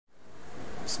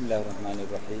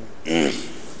Bismillahirrahmanirrahim.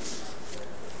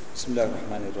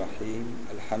 Bismillahirrahmanirrahim.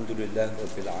 Alhamdulillah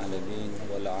rabbil alamin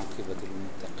wal 'aqibatu lil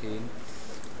muttaqin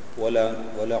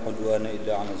wala 'udwana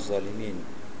illa 'alal zalimin.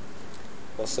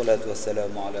 Wassalatu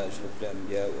wassalamu ala asyrafil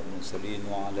anbiya wal mursalin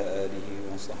wa ala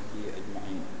alihi wa sahbihi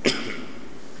ajma'in.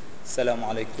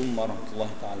 Assalamualaikum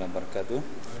warahmatullahi taala wabarakatuh.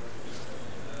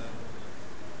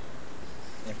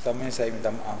 Yang pertama saya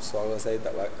minta maaf, suara saya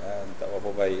tak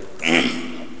berapa baik.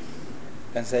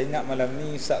 Dan saya ingat malam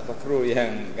ni Ustaz Fakhrul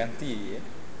yang ganti.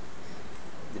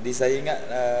 Jadi saya ingat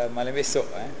malam besok.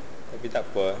 Tapi tak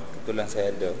apa, kebetulan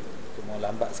saya ada. Cuma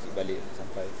lambat sikit balik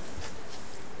sampai.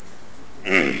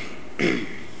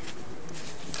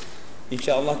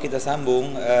 InsyaAllah kita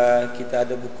sambung. Kita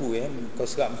ada buku muka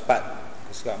surat 4.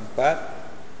 Muka surat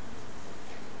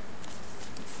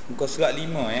 4. Muka surat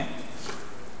 5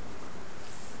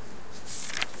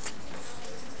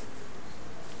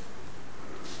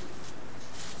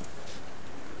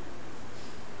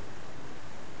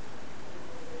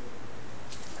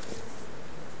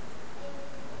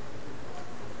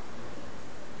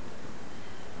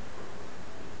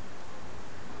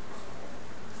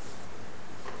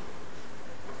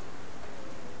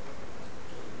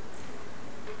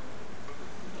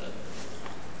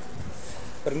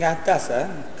 Peringat atas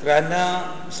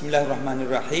kerana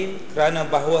Bismillahirrahmanirrahim, kerana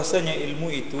bahawasanya ilmu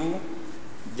itu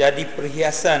jadi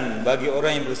perhiasan bagi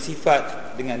orang yang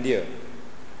bersifat dengan dia,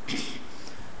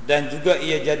 dan juga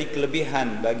ia jadi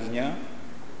kelebihan baginya,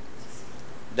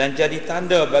 dan jadi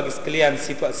tanda bagi sekalian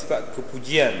sifat-sifat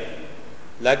kepujian,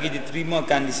 lagi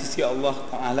diterimakan di sisi Allah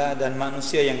Ta'ala dan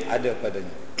manusia yang ada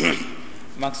padanya.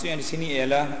 Maksudnya di sini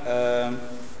ialah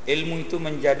ilmu itu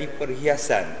menjadi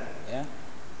perhiasan,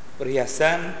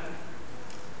 perhiasan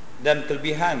dan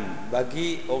kelebihan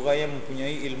bagi orang yang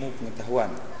mempunyai ilmu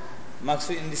pengetahuan.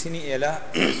 Maksudnya di sini ialah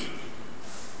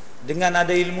dengan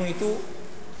ada ilmu itu,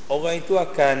 orang itu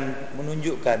akan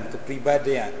menunjukkan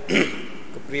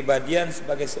kepribadian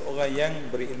sebagai seorang yang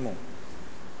berilmu.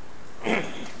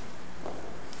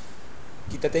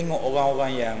 Kita tengok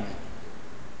orang-orang yang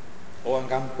orang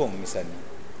kampung misalnya.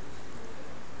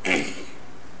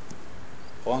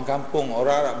 Orang kampung,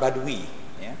 orang Arab Badui,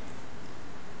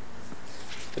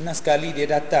 pernah sekali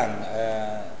dia datang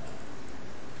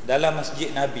dalam masjid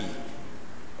Nabi.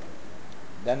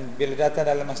 Dan bila datang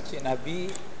dalam masjid Nabi,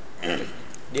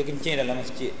 dia kencing dalam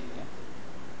masjid.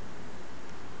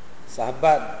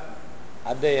 Sahabat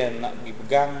ada yang nak pergi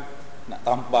pegang, nak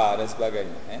tampar dan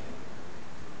sebagainya.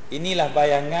 Inilah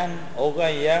bayangan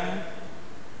orang yang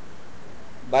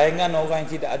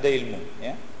tidak ada ilmu.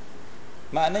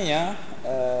 Maknanya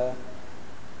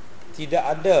tidak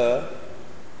ada,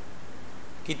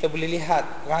 kita boleh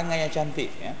lihat perangai yang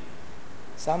cantik.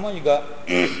 Sama juga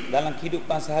dalam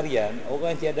kehidupan seharian,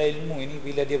 orang yang tiada ilmu ini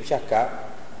bila dia bercakap,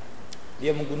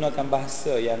 dia menggunakan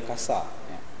bahasa yang kasar.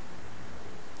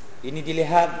 Ini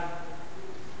dilihat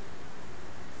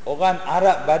orang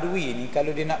Arab Badui ini,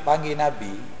 kalau dia nak panggil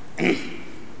Nabi,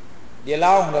 dia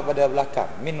laung daripada belakang,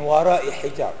 min wara'i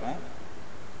hijab.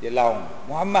 Dia laung,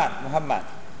 Muhammad, Muhammad.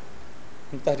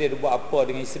 Entah dia buat apa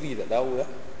dengan isteri, tak tahu lah.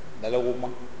 Dalam rumah,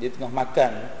 dia tengah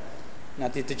makan,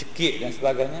 nanti tercekik dan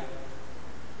sebagainya.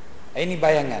 Ini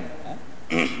bayangan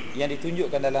yang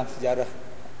ditunjukkan dalam sejarah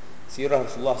sirah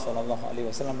Rasulullah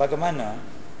SAW. Bagaimana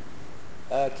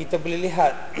kita boleh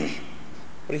lihat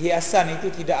perhiasan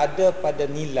itu tidak ada pada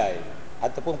nilai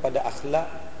ataupun pada akhlak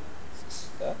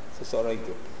seseorang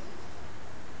itu.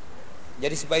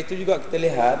 Jadi sebab itu juga kita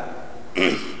lihat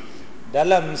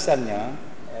dalam misalnya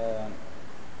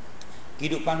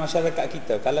kehidupan masyarakat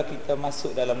kita, kalau kita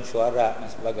masuk dalam mesyuarat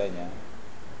dan sebagainya,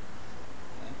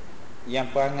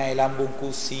 yang perangai lambung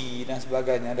kursi dan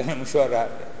sebagainya dalam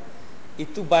mesyuarat,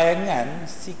 itu bayangan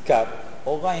sikap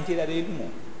orang yang tidak ada ilmu.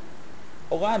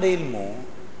 Orang ada ilmu,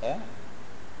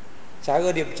 cara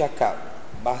dia bercakap,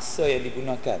 bahasa yang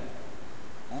digunakan,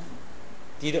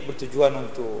 tidak bertujuan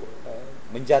untuk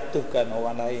menjatuhkan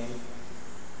orang lain,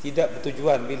 tidak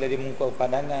bertujuan bila dia mengungkapkan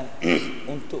pandangan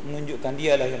untuk menunjukkan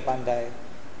dialah yang pandai,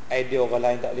 idea orang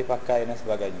lain tak boleh pakai dan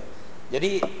sebagainya.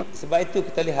 Jadi sebab itu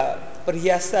kita lihat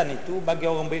perhiasan itu bagi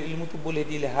orang berilmu itu boleh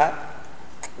dilihat,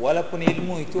 walaupun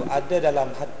ilmu itu ada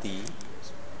dalam hati,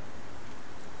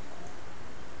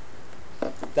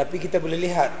 tapi kita boleh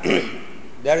lihat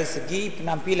dari segi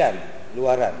penampilan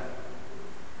luaran.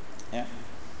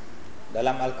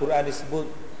 Dalam Al-Quran disebut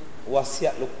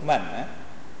wasiat Luqman,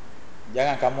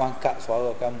 jangan kamu angkat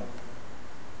suara kamu.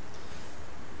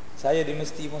 Saya di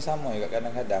masjid pun sama juga,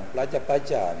 kadang-kadang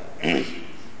pelajar-pelajar ni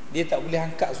dia tak boleh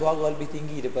angkat suara lebih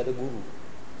tinggi daripada guru,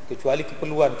 kecuali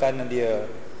keperluan kerana dia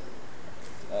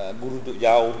guru duduk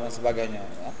jauh dan sebagainya.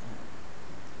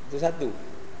 Itu satu.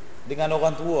 Dengan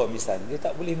orang tua misalnya, dia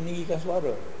tak boleh meninggikan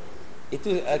suara.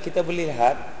 Itu kita boleh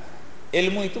lihat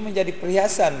ilmu itu menjadi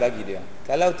perhiasan bagi dia.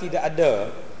 Kalau tidak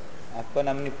ada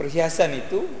perhiasan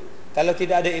itu, kalau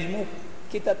tidak ada ilmu,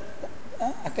 kita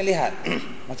akan lihat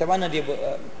macam mana dia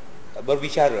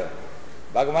berbicara,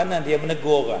 bagaimana dia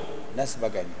menegur orang dan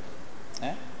sebagainya.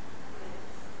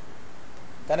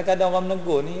 Kadang-kadang orang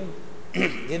menegur ni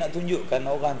dia nak tunjukkan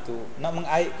orang tu, nak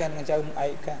mengaibkan dengan cara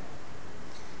mengaibkan.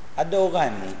 Ada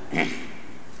orang ni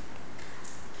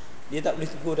dia tak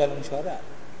boleh tegur dalam mesyuarat.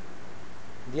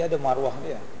 Dia ada maruah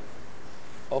dia.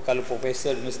 Kalau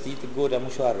profesor mesti tegur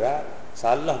dalam mesyuarat,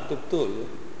 salah betul-betul,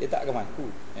 dia tak akan mampu.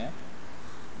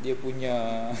 Dia punya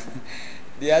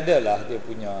dia adalah dia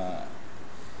punya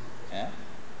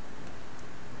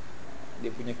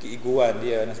dia punya keegoan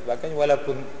dia dan sebagainya,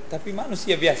 walaupun tapi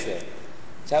manusia biasa.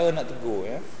 Cara nak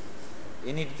tegur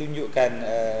ini ditunjukkan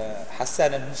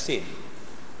Hasan dan Husin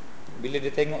bila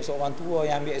dia tengok seorang tua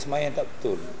yang ambil sembahyang tak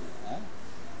betul.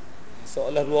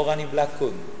 Seolah dua orang ni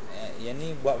berlakon. Yang ni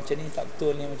buat macam ni tak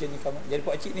betul, ni macam ni kamu. Jadi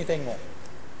pak cik ni tengok.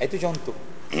 Itu contoh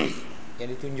yang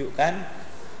ditunjukkan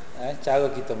cara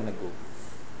kita menegur.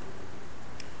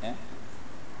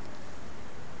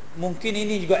 Mungkin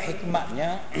ini juga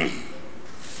hikmatnya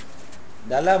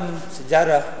dalam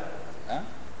sejarah,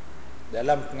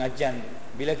 dalam pengajian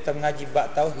bila kita mengaji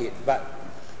bab tauhid, bab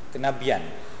kenabian,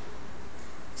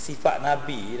 sifat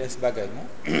nabi dan sebagainya.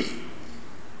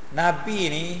 Nabi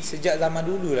ni sejak zaman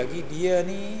dulu lagi, dia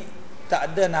ni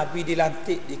tak ada nabi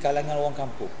dilantik di kalangan orang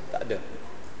kampung, tak ada.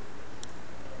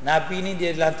 Nabi ni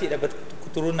dia dilantik daripada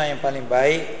keturunan yang paling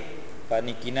baik,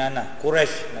 Bani Kinanah,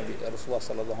 Quraisy, Nabi Rasulullah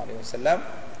sallallahu alaihi wasallam.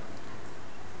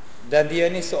 Dan dia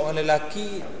ni seorang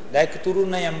lelaki dari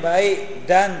keturunan yang baik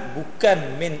dan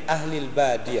bukan min ahlil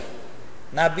badiyah.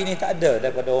 Nabi ni tak ada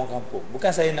daripada orang kampung.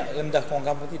 Bukan saya nak rendah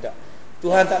orang kampung, tidak.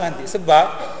 Tuhan tak lantik sebab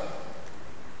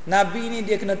Nabi ni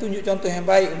dia kena tunjuk contoh yang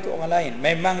baik untuk orang lain.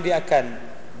 Memang dia akan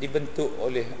dibentuk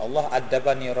oleh Allah,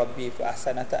 adabani rabbi fa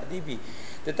ahsana ta'dibi.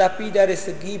 Tetapi dari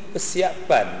segi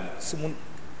persiapan,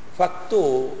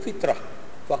 faktor fitrah,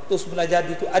 faktor semula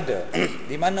jadi itu ada.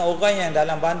 Di mana orang yang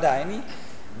dalam bandar ini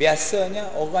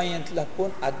biasanya orang yang telah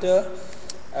pun ada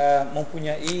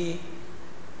mempunyai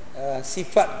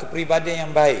sifat kepribadian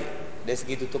yang baik dari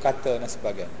segi tutur kata dan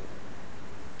sebagainya.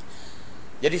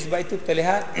 Jadi sebab itu kita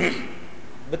lihat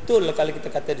betul kalau kita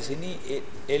kata di sini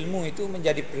ilmu itu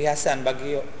menjadi perhiasan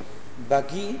bagi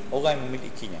orang yang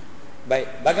memilikinya.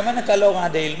 Baik, bagaimana kalau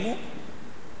orang ada ilmu?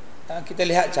 Kita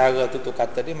lihat cara tutur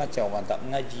kata dia macam orang tak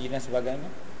mengaji dan sebagainya.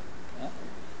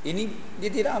 Ini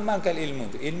dia tidak amalkan ilmu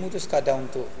itu. Ilmu itu sekadar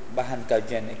untuk bahan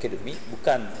kajian akademik,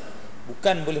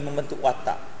 bukan boleh membentuk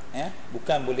watak,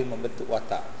 bukan boleh membentuk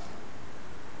watak.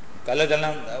 Kalau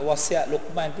dalam wasiat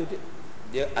Luqman itu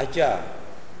dia ajar,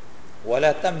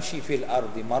 wala tamshi fil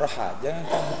ardi marha, jangan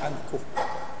kamu angkuh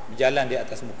berjalan di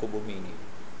atas muka bumi ini.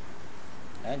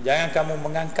 Jangan kamu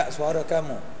mengangkat suara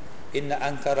kamu. Inna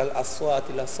ankaral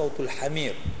aswati la sautul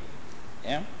hamir.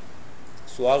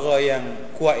 Suara yang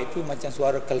kuat itu macam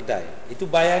suara keldai. Itu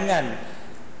bayangan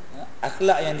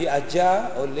akhlak yang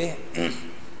diajar oleh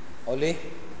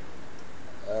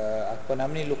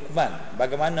Luqman.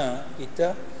 Bagaimana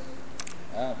kita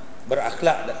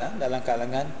berakhlak dalam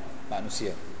kalangan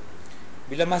manusia.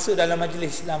 Bila masuk dalam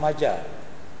majlis Islam ajar,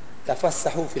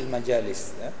 tafassahu fil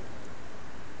majalis.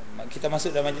 Kita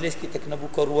masuk dalam majlis, kita kena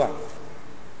buka ruang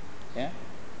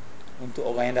untuk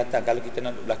orang yang datang. Kalau kita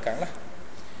nak duduk belakang lah.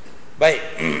 Baik.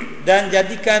 Dan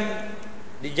jadikan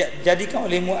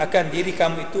olehmu akan diri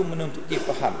kamu itu menuntuti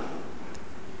faham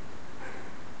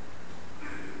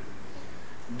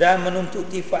dan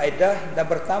menuntuti faedah, dan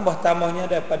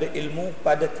bertambah-tambahnya daripada ilmu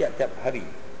pada tiap-tiap hari.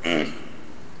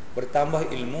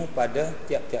 Bertambah ilmu pada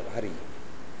tiap-tiap hari.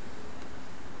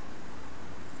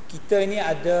 Kita ini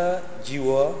ada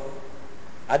jiwa,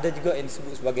 ada juga yang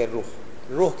disebut sebagai roh.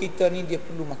 Roh kita ni dia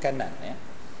perlu makanan.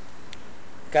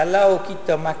 Kalau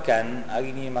kita makan,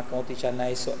 hari ni makan roti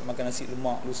canai, esok makan nasi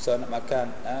lemak, lusa nak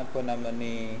makan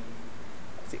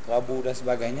nasi kerabu dan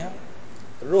sebagainya,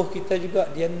 roh kita juga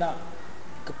dia nak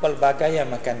kepelbagaian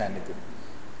makanan itu.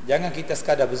 Jangan kita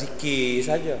sekadar berzikir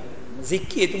saja.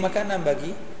 Zikir itu makanan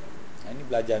bagi, ini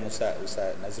belajar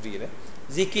Ustaz Nazri lah.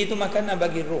 Zikir itu makanan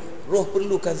bagi roh. Roh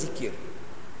perlukan zikir.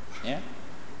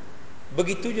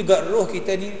 Begitu juga roh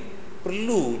kita ni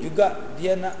perlu juga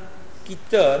dia nak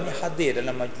kita ni hadir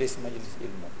dalam majlis-majlis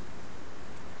ilmu.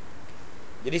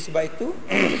 Jadi sebab itu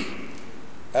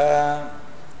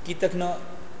kita kena,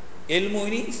 ilmu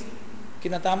ini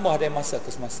kena tambah dari masa ke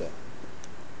semasa.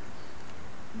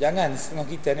 Jangan setengah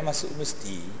kita ni masuk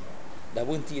universiti dah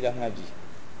berhenti dah mengaji.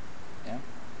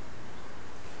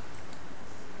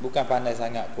 Bukan pandai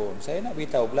sangat pun. Saya nak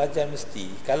beritahu, belajar mesti.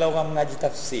 Kalau orang mengaji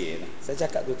tafsir, saya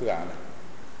cakap tu terang lah.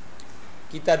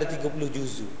 Kita ada 30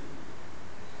 juzuk.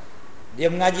 Dia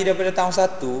mengaji daripada tahun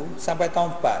 1 sampai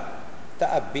tahun 4,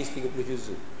 tak habis 30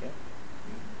 juzuk, ya.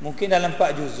 Mungkin dalam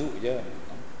 4 juzuk je.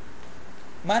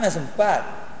 Mana sempat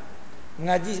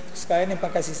mengaji sekarang ni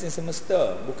pakai sistem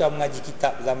semesta, bukan mengaji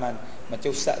kitab zaman macam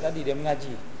ustaz tadi dia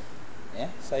mengaji. Ya,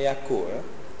 saya akut ya.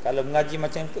 Kalau mengaji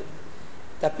macam tu,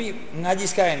 tapi mengaji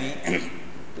sekarang ni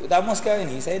terutama sekarang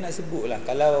ni saya nak sebutlah,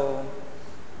 kalau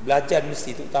belajar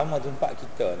mesti terutama tempat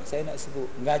kita ni, saya nak sebut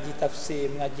mengaji tafsir,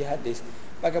 mengaji hadis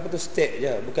pakai betul step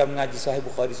je, bukan mengaji sahih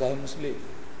Bukhari, sahih Muslim.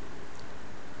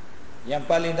 Yang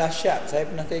paling dahsyat saya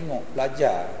pernah tengok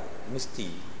belajar mesti,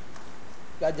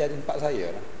 belajar di tempat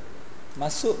saya lah.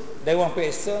 Masuk dewan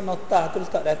periksa, nota tu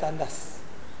letak dari tandas,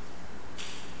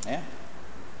 ya.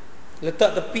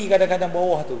 Letak tepi kadang-kadang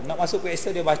bawah tu. Nak masuk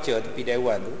periksa dia baca tepi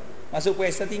dewan tu. Masuk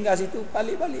periksa tinggal situ,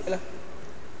 balik-balik lah.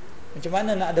 Macam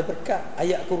mana nak ada berkat?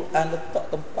 Ayat Quran letak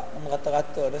tempat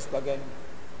merata-rata dan sebagainya.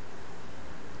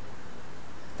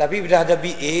 Tapi bila ada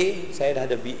BA, saya dah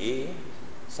ada BA,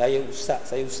 saya ustaz,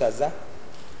 saya ustazah,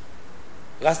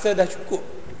 rasa dah cukup,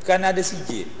 kan ada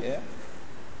sijil, ya.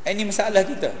 Ini masalah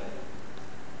kita.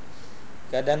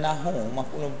 Kadang nahu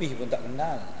maf'ul bih pun tak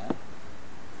kenal, ya.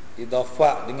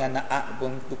 Idhafah dengan na'at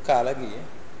pun tukar lagi, ya.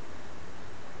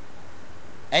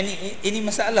 Ini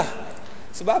masalah.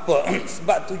 Sebab apa?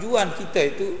 Sebab tujuan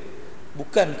kita itu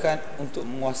bukan untuk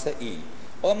menguasai.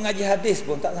 Orang mengaji hadis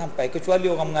pun tak sampai, kecuali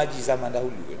orang mengaji zaman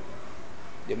dahulu, ya.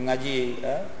 Dia mengaji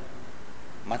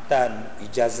matan,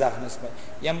 ijazah dan sebagainya.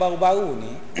 Yang baru-baru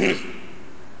ni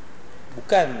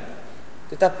bukan,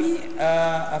 tetapi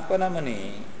apa nama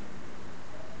ni,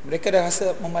 mereka dah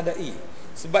rasa memadai.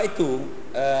 Sebab itu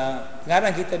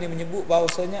pengarang kita ni menyebut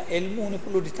bahawasanya ilmu ni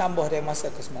perlu ditambah dari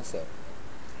masa ke semasa.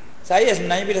 Saya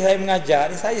sebenarnya bila saya mengajar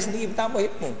ni, saya sendiri bertambah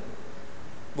ilmu,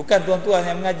 bukan tuan-tuan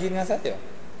yang mengaji dengan saya.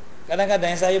 Kadang-kadang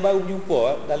yang saya baru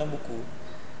jumpa dalam buku,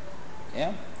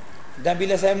 ya. Dan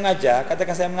bila saya mengajar,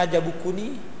 katakan saya mengajar buku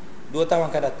ni 2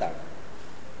 tahun akan datang,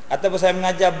 ataupun saya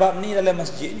mengajar bab ni dalam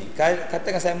masjid ni,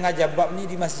 katakan saya mengajar bab ni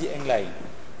di masjid yang lain,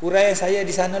 huraian saya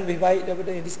di sana lebih baik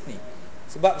daripada yang di sini.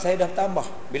 Sebab saya dah tambah,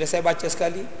 bila saya baca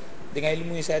sekali, dengan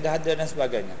ilmu yang saya dah ada dan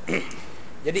sebagainya.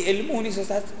 Jadi ilmu ni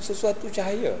sesuatu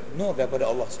cahaya, nur daripada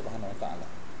Allah Subhanahu Wa Taala.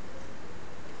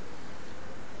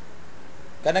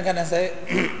 Kadang-kadang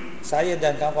saya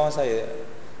dan kawan-kawan saya,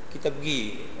 kita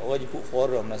pergi, orang jemput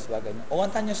forum dan sebagainya, orang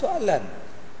tanya soalan,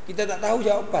 kita tak tahu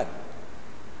jawapan.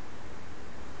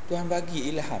 Tuhan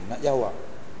bagi ilham nak jawab,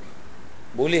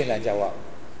 bolehlah jawab.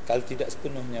 Kalau tidak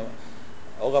sepenuhnya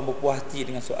orang berpuas hati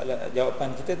dengan soalan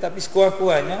jawapan kita, tapi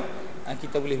sekurang-kurangnya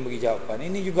kita boleh beri jawapan.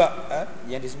 Ini juga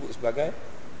yang disebut sebagai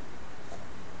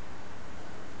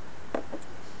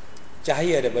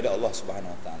cahaya daripada Allah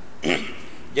Subhanahu Wa Taala.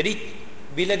 Jadi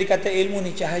bila dikata ilmu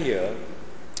ni cahaya,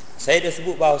 saya dah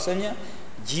sebut bahawasanya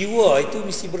jiwa itu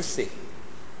mesti bersih.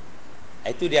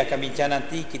 Itu dia akan bincang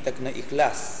nanti. Kita kena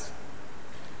ikhlas.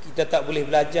 Kita tak boleh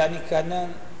belajar ni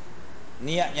kerana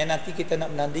niatnya nanti kita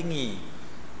nak menandingi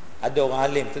ada orang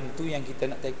alim tentu yang kita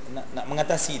nak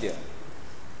mengatasi dia.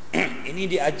 Ini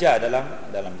diajar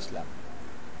dalam Islam.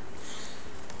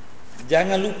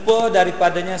 Jangan lupa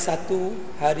daripadanya satu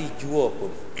hari jua pun.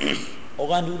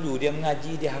 Orang dulu dia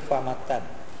mengaji, dia hafal matan.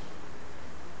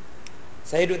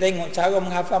 Saya duk tengok cara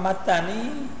menghafal matan ni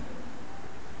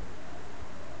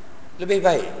lebih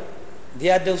baik.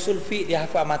 Dia ada usul fiqh, dia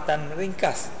hafal matan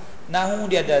ringkas. Nahu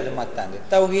dia ada matan dia.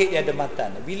 Tauhid dia ada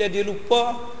matan dia. Bila dia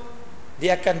lupa,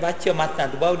 dia akan baca matan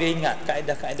tu, baru dia ingat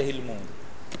kaedah-kaedah ilmu tu.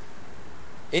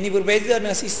 Ini berbeza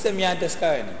dengan sistem yang ada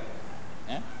sekarang ni,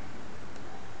 ya?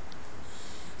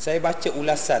 Saya baca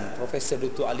ulasan Profesor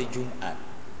Dr. Ali Jumaat.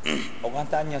 Orang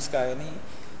tanya sekarang ni,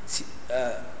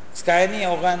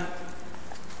 orang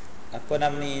apa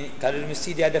nama ni, kalau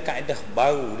mesti dia ada kaedah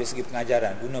baru dari segi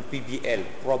pengajaran, guna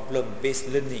PBL, problem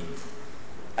based learning.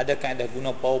 Ada kaedah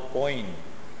guna PowerPoint,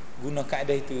 guna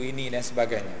kaedah itu, ini dan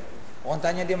sebagainya. Orang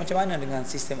tanya dia macam mana dengan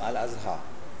sistem Al-Azhar.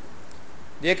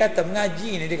 Dia kata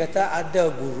mengaji ni, dia kata ada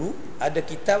guru, ada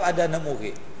kitab, ada anak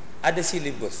murid, ada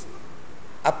silibus.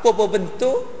 Apa-apa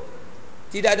bentuk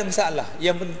tidak ada masalah.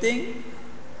 Yang penting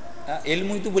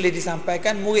ilmu itu boleh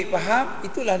disampaikan, murid faham,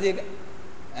 itulah dia,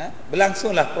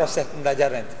 berlangsunglah proses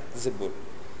pembelajaran tersebut.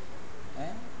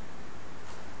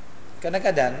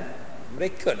 Kadang-kadang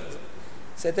mereka,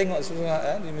 saya tengok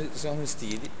semua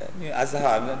universiti ni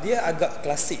Azhar, dia agak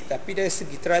klasik, tapi dari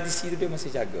segi tradisi tu dia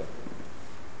masih jaga.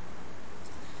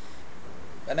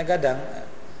 Kadang-kadang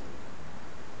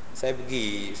saya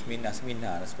pergi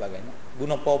seminar-seminar dan sebagainya,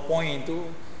 guna PowerPoint tu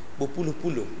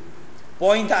berpuluh-puluh.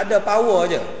 Point tak ada, power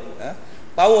je.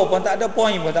 Power pun tak ada,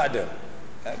 point pun tak ada.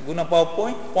 Guna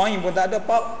PowerPoint, point pun tak ada,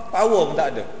 power pun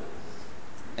tak ada.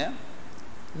 Ya.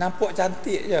 Nampak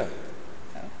cantik je.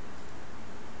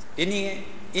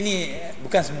 Ini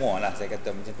bukan semualah saya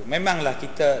kata macam tu. Memanglah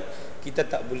kita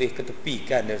tak boleh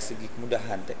ketepikan dari segi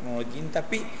kemudahan teknologi ini,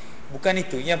 tapi bukan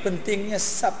itu. Yang pentingnya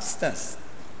substance,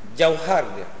 jauhar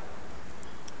dia.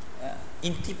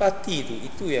 Intipati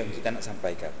itu yang kita nak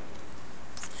sampaikan.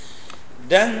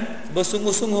 Dan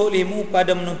bersungguh-sungguh olehmu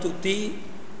pada menuntuti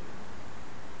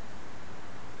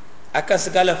akan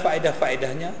segala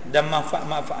faedah-faedahnya dan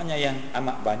manfaat-manfaatnya yang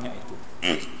amat banyak itu.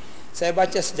 Saya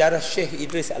baca sejarah Syekh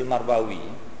Idris Al-Marbawi.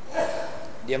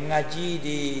 Dia mengaji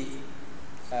di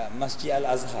Masjid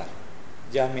Al-Azhar,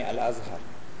 Jami' Al-Azhar.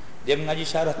 Dia mengaji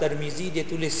syarah Tirmizi, dia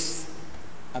tulis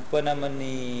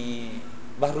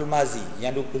Bahrul Mazi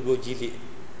yang 22 jilid.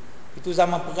 Itu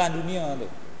zaman perang dunia tu.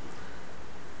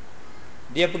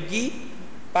 Dia pergi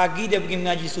pagi, dia pergi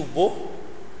mengaji subuh.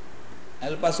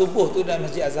 Lepas subuh tu dalam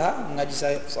Masjid Azhar mengaji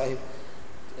sahih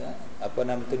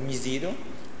Tirmizi tu.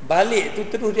 Balik tu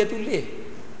terus dia tulis.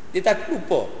 Dia tak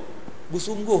lupa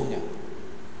bersungguhnya.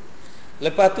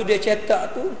 Lepas tu dia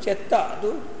cetak tu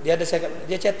dia ada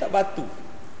dia cetak batu.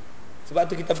 Sebab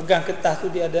tu kita pegang kertas tu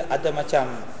dia ada macam,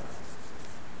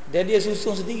 dan dia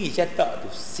susun sendiri cetak tu,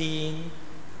 sin,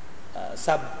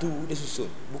 sabdu dia susun.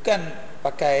 Bukan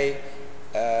pakai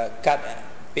cut,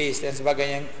 paste dan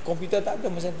sebagainya. Komputer tak ada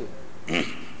macam tu.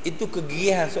 Itu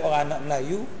kegigihan seorang anak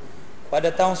Melayu pada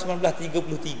tahun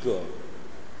 1933.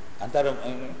 Antara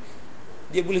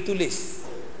dia boleh tulis.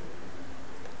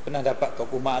 Pernah dapat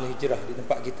tokoh Ma'al Hijrah di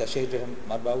tempat kita, Syekh Idris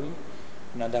Marbawi,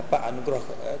 pernah dapat anugerah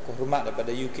kehormat daripada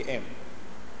UKM,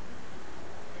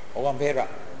 orang Perak.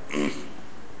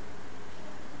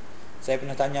 Saya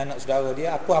pernah tanya anak saudara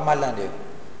dia, apa amalan dia?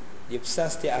 Dia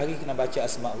pesan setiap hari kena baca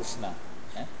Asmaul Husna.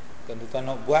 Kalau tuan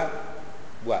nak buat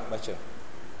baca.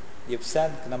 Dia pesan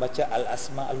kena baca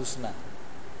Al-Asmaul Husna.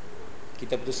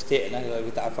 Kita betul state lah, kalau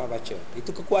kita hafal baca. Itu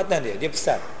kekuatan dia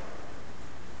pesan.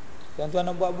 Tuan-tuan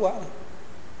nak buat.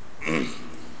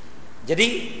 Jadi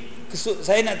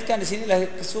saya nak tekan di sinilah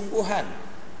kesungguhan.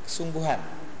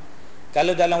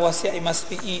 Kalau dalam wasiat Imam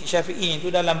Syafi'i itu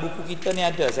dalam buku kita ni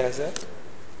ada, saya rasa.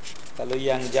 Kalau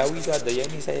yang Jawi tu ada, yang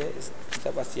ni saya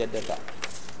pasti ada tak.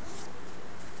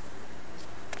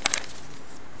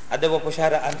 Ada beberapa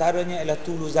syarat, antaranya ialah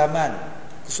tulu zaman,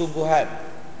 kesungguhan,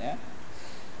 ya.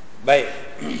 Baik.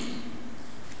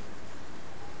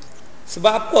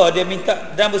 Sebab apa dia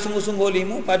minta dan bersungguh-sungguh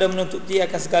olehmu pada menuntut dia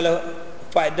akan segala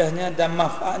faedahnya dan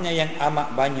manfaatnya yang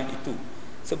amat banyak itu.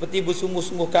 Seperti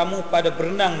bersungguh-sungguh kamu pada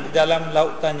berenang di dalam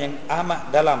lautan yang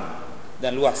amat dalam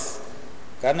dan luas.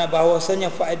 Karena bahawasanya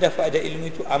faedah-faedah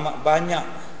ilmu itu amat banyak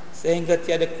sehingga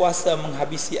tiada kuasa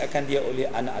menghabisi akan dia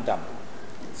oleh anak Adam.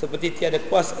 Seperti tiada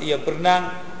kuasa ia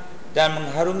berenang dan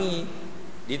mengharungi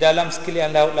di dalam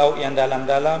sekalian laut-laut yang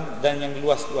dalam-dalam dan yang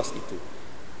luas-luas itu.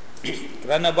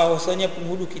 Kerana bahawasanya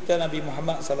penghulu kita Nabi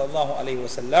Muhammad sallallahu alaihi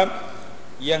wasallam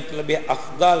yang terlebih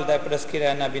afdal daripada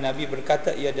sekalian nabi-nabi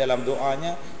berkata ia dalam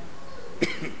doanya,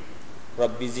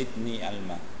 Rabbi zidni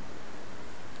ilma.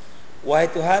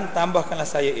 Wahai Tuhan, tambahkanlah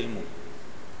saya ilmu.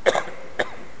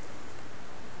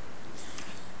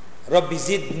 Rabbi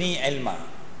zidni ilma.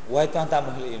 Wahai Tuhan,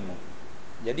 tambahkanlah ilmu.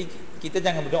 Jadi kita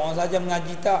jangan berdoa saja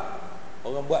mengaji tak.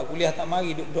 Orang buat kuliah tak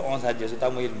mari duduk doa saja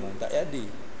tambah ilmu, tak jadi.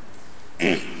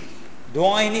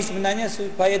 Doa ini sebenarnya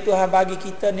supaya Tuhan bagi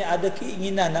kita ni ada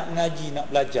keinginan nak mengaji, nak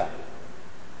belajar.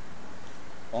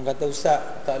 Orang kata, Ustaz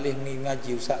tak boleh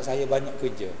mengaji, Ustaz saya banyak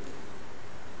kerja.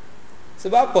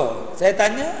 Sebab apa? Saya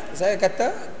tanya, saya kata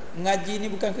mengaji ni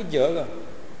bukan kerja ke?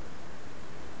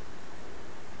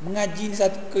 Mengaji ni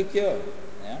satu kerja,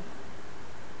 ya.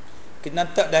 Kena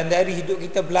tak, dan dari hidup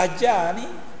kita belajar ni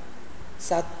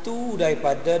satu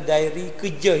daripada dari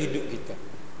kerja hidup kita.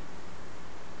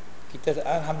 Kita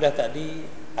alhamdulillah tadi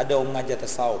ada orang mengajar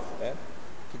tasawuf, ya.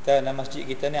 Kita dalam masjid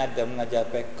kita ni ada mengajar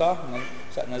fiqh,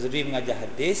 Ustaz Nazri mengajar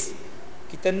hadis.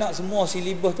 Kita nak semua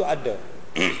silibus tu ada.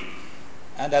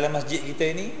 Dalam masjid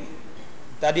kita ini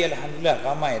tadi alhamdulillah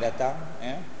ramai datang,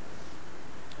 ya.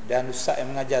 Dan ustaz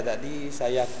yang mengajar tadi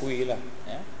saya akuilah,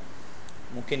 ya.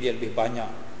 Mungkin dia lebih banyak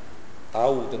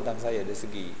tahu tentang saya dari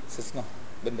segi sesengah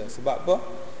benda. Sebab apa?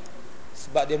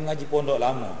 Sebab dia mengaji pondok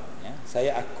lama, ya.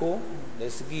 Saya aku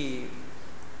dari segi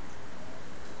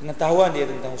pengetahuan dia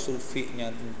tentang usul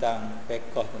fiqhnya, tentang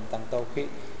fiqh, tentang tauhid.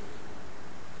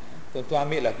 Tuan-tuan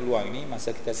ambillah peluang ini,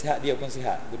 masa kita sihat dia pun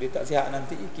sihat. Bila dia tak sihat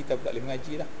nanti kita pula boleh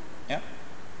mengaji lah, ya.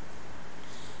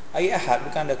 Hari Ahad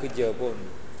bukan ada kerja pun.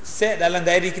 Set dalam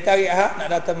diary kita hari Ahad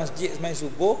nak datang masjid sembahyang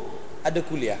subuh, ada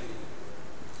kuliah.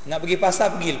 Nak pergi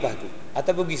pasar, pergi lepas tu.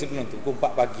 Atau pergi sebelum tu. Pukul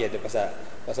 4 pagi ada pasar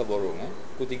borong.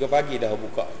 Pukul 3 pagi dah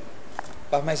buka.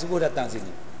 Lepas mai subuh datang sini.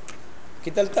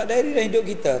 Kita letak diary dalam hidup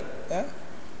kita.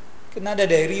 Kena ada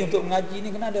diary untuk mengaji ni,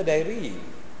 kena ada diary.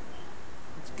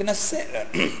 Kena set lah.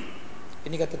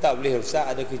 Ini kata tak boleh Ustaz,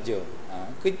 ada kerja.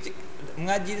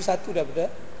 Mengaji itu satu daripada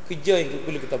kerja yang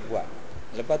perlu kita buat.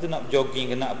 Lepas tu nak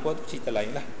jogging ke nak apa tu cerita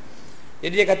lain lah.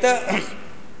 Jadi dia kata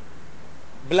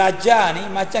belajar ni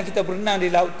macam kita berenang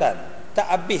di lautan, tak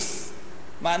habis.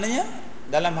 Maknanya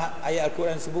dalam ayat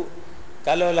Al-Quran sebut,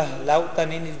 kalaulah lautan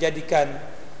ini dijadikan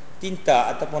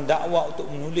tinta ataupun dakwah untuk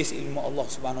menulis ilmu Allah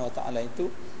Subhanahu Wa Taala itu,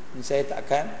 saya tak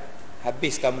akan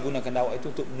habis kamu gunakan dakwah itu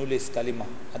untuk menulis kalimah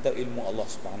atau ilmu Allah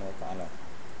Subhanahu Wa Taala.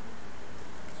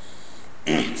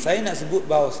 Saya nak sebut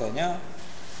bahawasanya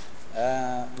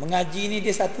mengaji ni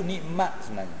dia satu nikmat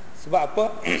sebenarnya. Sebab apa?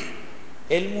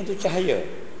 Ilmu tu cahaya.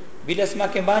 Bila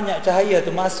semakin banyak cahaya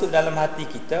tu masuk dalam hati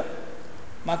kita,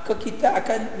 maka kita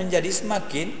akan menjadi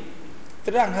semakin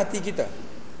terang hati kita.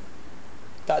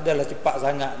 Tak adalah cepat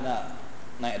sangat nak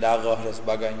naik darah dan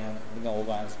sebagainya dengan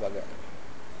orang dan sebagainya.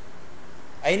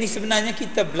 Ini sebenarnya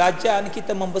kita belajar ni,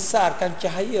 kita membesarkan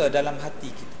cahaya dalam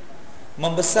hati kita.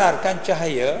 Membesarkan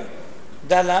cahaya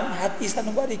dalam hati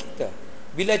sanubari kita.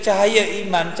 Bila cahaya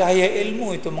iman, cahaya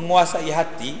ilmu itu menguasai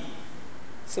hati.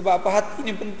 Sebab apa? Hati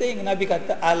ni penting. Nabi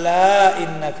kata ala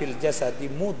inna fil jasadi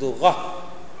mudghah.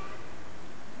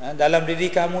 Dalam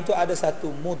diri kamu tu ada satu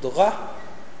mudghah.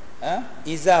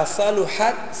 Iza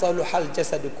saluhat saluhal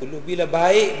jasadu kullu. Bila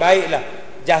baik, baiklah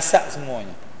jasad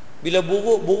semuanya. Bila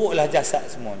buruk, buruklah jasad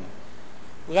semuanya.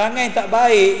 Perangai tak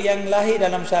baik yang lahir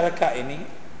dalam syarikat ini,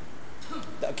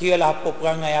 tak kiralah apa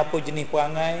perangai, apa jenis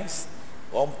perangai,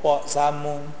 rompak,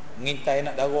 sambung, mengintai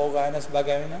nak darah orang dan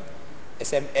sebagainya,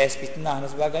 SMS, fitnah dan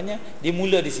sebagainya, dia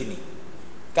mula di sini.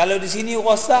 Kalau di sini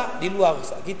rosak, di luar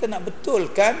rosak. Kita nak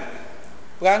betulkan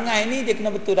perangai ni, dia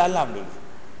kena betul dalam dulu.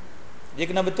 Dia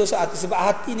kena betul hati. Sebab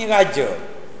hati ni raja.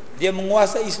 Dia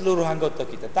menguasai seluruh anggota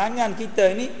kita. Tangan kita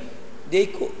ni, dia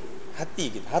ikut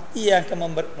hati kita. Hati yang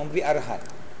akan memberi arahan.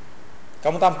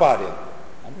 Kamu tampar dia,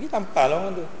 pergi tampar lah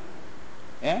orang tu,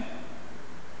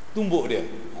 tumbuk dia,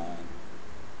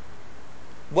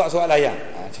 buat soal layang,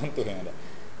 contoh yang ada.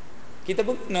 Kita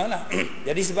bergunalah.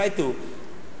 Jadi sebab itu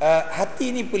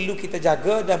hati ni perlu kita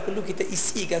jaga dan perlu kita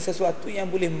isikan sesuatu yang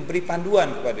boleh memberi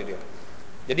panduan kepada dia.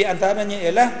 Jadi antaranya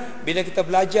ialah bila kita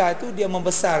belajar itu, dia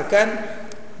membesarkan,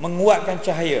 menguatkan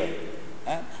cahaya,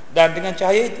 dan dengan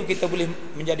cahaya itu kita boleh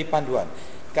menjadi panduan.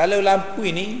 Kalau lampu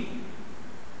ini,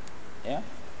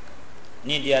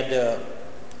 ni dia ada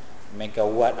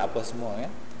megawatt apa semua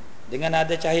kan. Dengan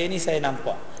ada cahaya ni saya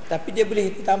nampak. Tapi dia boleh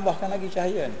ditambahkan lagi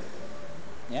cahaya ni.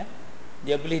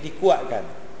 Dia boleh dikuatkan.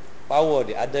 Power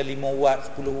dia ada 5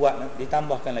 watt, 10 watt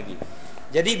ditambahkan lagi.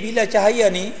 Jadi bila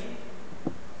cahaya ni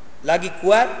lagi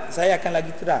kuat, saya akan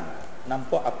lagi terang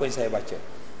nampak apa yang saya baca.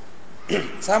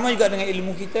 Sama juga dengan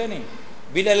ilmu kita ni.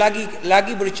 Bila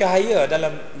lagi bercahaya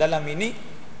dalam ini,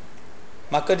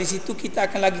 maka di situ kita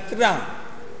akan lagi terang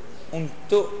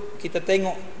untuk kita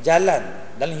tengok jalan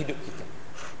dalam hidup kita.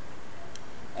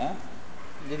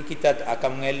 Jadi kita akan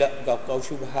mengelak kau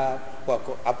syubhat,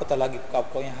 apatah lagi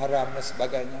kau yang haram dan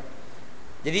sebagainya.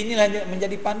 Jadi inilah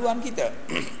menjadi panduan kita.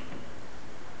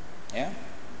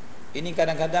 Ini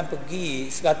kadang-kadang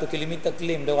pergi 100 km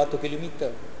klaim 200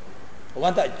 km.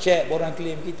 Orang tak cek borang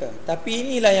klaim kita. Tapi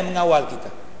inilah yang mengawal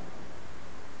kita.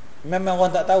 Memang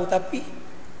orang tak tahu, tapi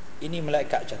ini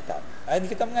malaikat catat. Ini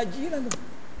kita mengaji lah tu,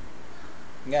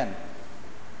 kan?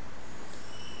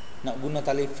 Nak guna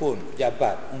telefon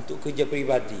pejabat untuk kerja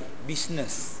peribadi,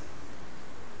 bisnes,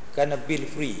 kerana bill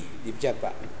free di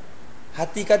pejabat.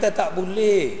 Hati kata tak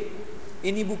boleh.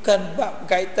 Ini bukan bab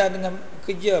berkaitan dengan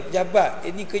kerja pejabat,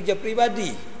 ini kerja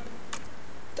peribadi.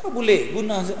 Tak boleh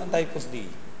guna telefon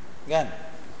sendiri, kan?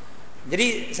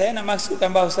 Jadi saya nak maksudkan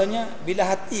bahawasanya bila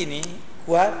hati ni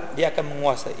kuat, dia akan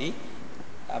menguasai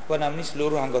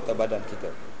seluruh anggota badan kita.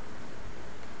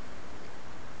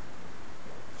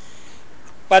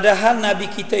 Padahal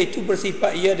Nabi kita itu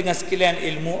bersifat ia dengan sekalian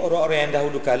ilmu orang-orang yang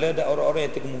dahulu kala dan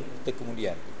orang-orang yang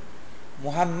terkemudian.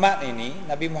 Muhammad ini,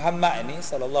 Nabi Muhammad ini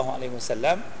sallallahu alaihi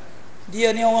wasallam,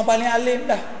 dia ni orang paling alim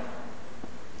dah.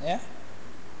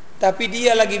 Tapi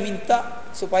dia lagi minta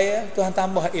supaya Tuhan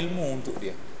tambah ilmu untuk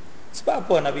dia. Sebab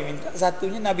apa Nabi minta?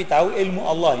 Satunya Nabi tahu ilmu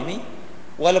Allah ini,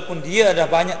 walaupun dia dah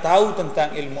banyak tahu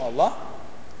tentang ilmu Allah,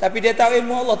 tapi dia tahu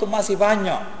ilmu Allah tu masih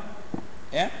banyak,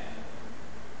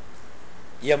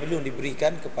 yang belum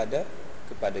diberikan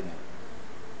kepadanya.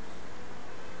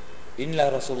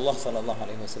 Inilah Rasulullah sallallahu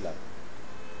alaihi wasallam.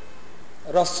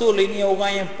 Rasul ini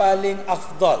orang yang paling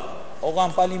afdal,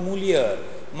 orang paling mulia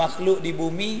makhluk di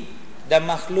bumi dan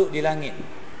makhluk di langit.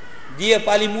 Dia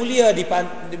paling mulia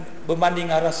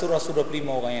berbanding Rasul-Rasul 25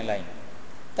 orang yang lain.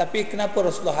 Tapi kenapa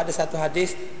Rasulullah, ada satu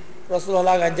hadis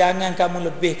Rasulullah larang, jangan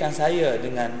kamu lebihkan saya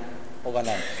dengan orang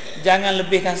lain. Jangan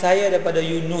lebihkan saya daripada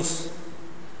Yunus.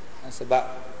 Sebab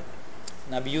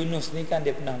Nabi Yunus ni kan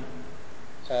dia pernah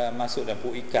masuk dalam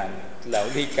perut ikan, telah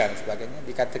oleh ikan sebagainya.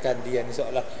 Dikatakan dia ni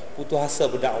seolah putus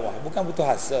asa berdakwah. Bukan putus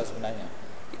asa sebenarnya.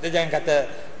 Kita jangan kata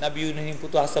Nabi Yunus ni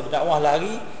putus asa berdakwah,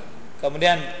 lari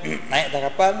kemudian naik atas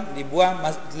kapal, dibuang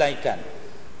masuk telan ikan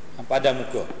pada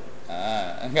muka.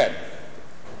 Kan?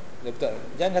 Betul.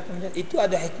 Jangan kata macam itu,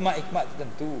 ada hikmat-hikmat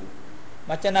tertentu.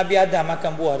 Macam Nabi Adam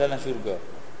makan buah dalam syurga.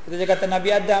 Kita jangan kata Nabi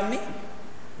Adam ni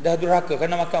dah durhaka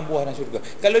kerana makan buah dalam syurga.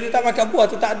 Kalau dia tak makan buah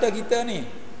tu, tak ada kita ni.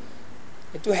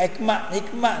 Itu hikmat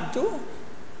tu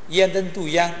yang tentu,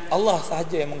 yang Allah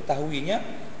sahaja yang mengetahuinya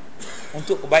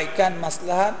untuk kebaikan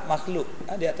maslahat makhluk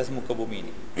di atas muka bumi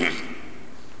ini.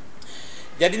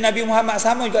 Jadi Nabi Muhammad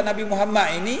sama juga. Nabi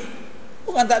Muhammad ini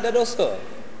bukan tak ada dosa,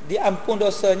 diampun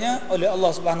dosanya oleh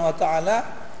Allah Subhanahu Wa Taala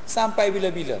sampai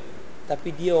bila-bila.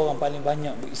 Tapi dia orang paling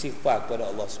banyak beristighfar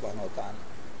kepada Allah Subhanahu Wa Taala.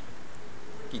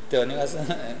 Kita ni rasa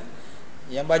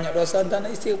yang banyak dosa tak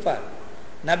nak istighfar.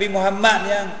 Nabi Muhammad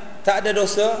yang tak ada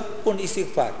dosa pun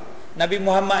istighfar. Nabi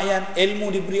Muhammad yang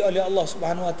ilmu diberi oleh Allah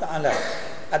Subhanahu Wa Taala,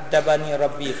 Adabani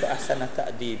Rabbi fa ahsana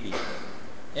ta'dibi.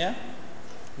 Ya,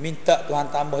 minta Tuhan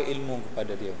tambah ilmu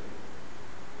kepada dia.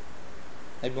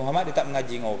 Nabi Muhammad dia tak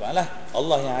mengaji dengan orang lah,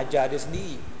 Allah yang ajar dia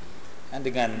sendiri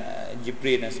dengan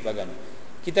Jibril dan sebagainya.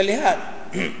 Kita lihat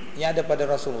yang ada pada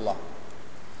Rasulullah.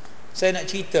 Saya nak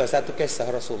cerita satu kisah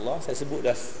Rasulullah. Saya sebut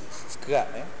dah sekerat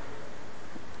ya.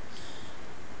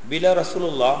 Bila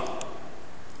Rasulullah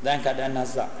dalam keadaan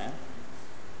nazak ya,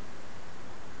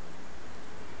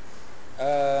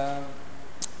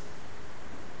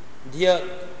 dia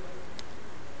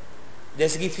dari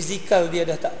segi fizikal dia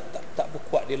dah tak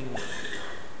berkuat, dia lemah.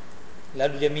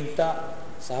 Lalu dia minta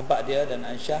sahabat dia dan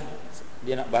Aisyah,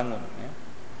 dia nak bangun ya.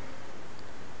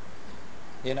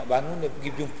 Dia nak bangun, dia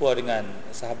pergi jumpa dengan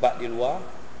sahabat di luar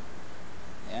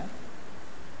ya.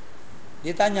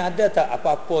 Dia tanya ada tak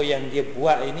apa-apa yang dia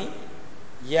buat ini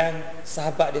yang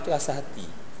sahabat dia tu rasa hati.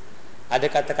 Ada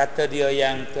kata-kata dia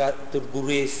yang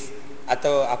terguris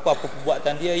atau apa-apa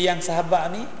perbuatan dia yang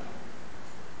sahabat ni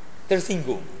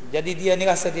tersinggung. Jadi dia ni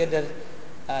rasa dia dah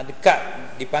dekat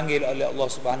dipanggil oleh Allah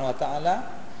Subhanahu Wa Taala.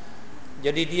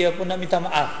 Jadi dia pun nak minta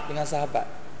maaf dengan sahabat.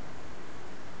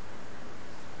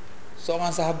 Seorang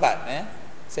sahabat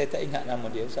saya tak ingat nama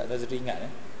dia, Ustaz Nazri ingat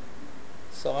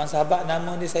seorang sahabat,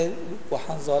 nama dia saya lupa,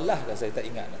 Hanzalah ke, saya tak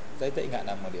ingat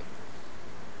nama dia.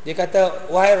 Dia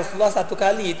kata, wahai Rasulullah, satu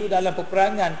kali itu dalam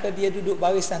peperangan dia duduk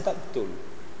baris yang tak betul.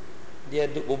 Dia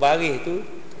duduk berbaris tu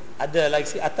ada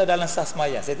lagi atau dalam sah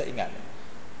sembahyang, saya tak ingat.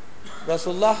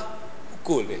 Rasulullah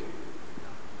pukul dia.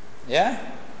 Ya.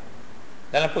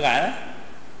 Dalam perang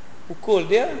pukul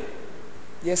dia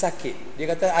sakit. Dia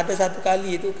kata ada satu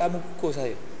kali itu kamu pukul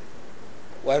saya.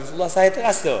 Wahai Rasulullah, saya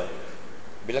terasa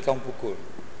bila kamu pukul.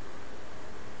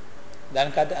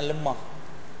 Dalam keadaan lemah,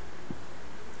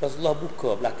 Rasulullah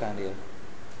buka belakang dia.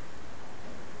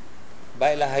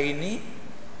 Baiklah, hari ini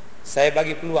saya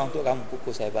bagi peluang untuk kamu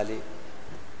pukul saya balik.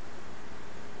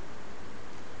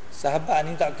 Sahabat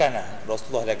ni takkanlah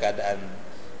Rasulullah dalam keadaan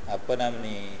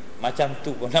macam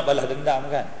tu pun nak balas dendam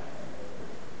kan.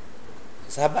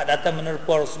 Sahabat datang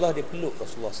menerpa Rasulullah, dia peluk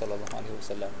Rasulullah sallallahu alaihi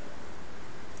wasallam.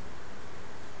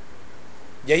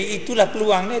 Jadi itulah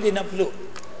peluangnya, dia nak peluk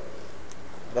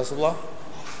Rasulullah,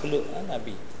 peluk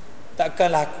Nabi.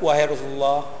 Takkanlah aku wahai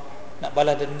Rasulullah nak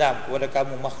balas dendam kepada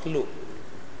kamu makhluk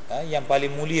yang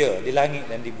paling mulia di langit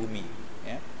dan di bumi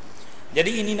ya.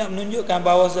 Jadi ini nak menunjukkan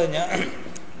bahawasanya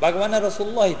bagaimana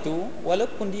Rasulullah itu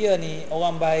walaupun dia ni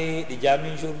orang baik,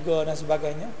 dijamin syurga dan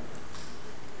sebagainya,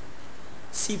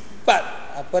 sifat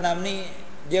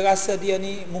dia rasa dia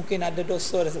ni mungkin ada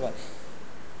dosa dan sebagainya.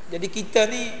 Jadi kita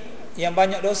ni yang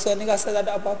banyak dosa ni rasa tak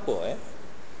ada apa-apa ya.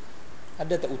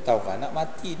 Ada tak hutang kan? Nak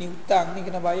mati ni hutang ni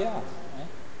kena bayar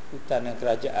hutang dengan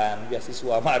kerajaan,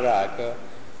 beasiswa marah ke,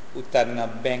 hutang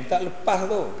dengan bank tak lepas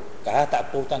tu. Kalau tak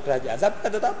apa hutang kerajaan, siapa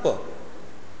kata tak apa?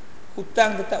 Hutang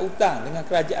tetap hutang dengan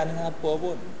kerajaan, dengan apa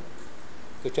pun.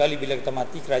 Kecuali bila kita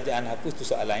mati kerajaan hapus, tu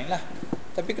soal lain lah.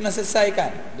 Tapi kena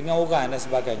selesaikan dengan orang dan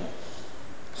sebagainya.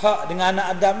 Hak dengan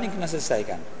anak Adam ni kena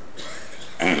selesaikan.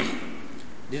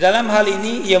 Di dalam hal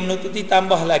ini ia menututi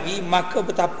tambah lagi, maka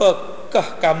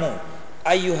betapakah kamu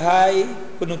ayuhai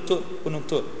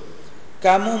penuntut,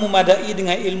 kamu memadai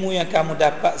dengan ilmu yang kamu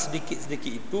dapat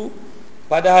sedikit-sedikit itu,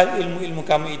 padahal ilmu-ilmu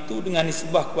kamu itu dengan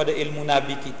nisbah kepada ilmu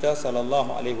Nabi kita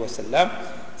sallallahu alaihi wasallam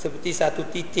seperti satu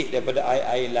titik daripada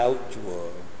air laut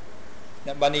jua.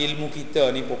 Nak banding ilmu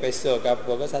kita ni profesor ke apa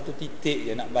ke, satu titik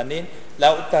je nak banding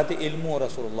lautan tu ilmu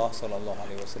Rasulullah sallallahu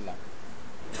alaihi wasallam.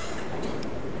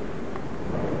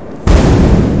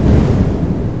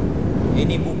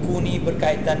 Ini buku ni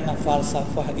berkaitan dengan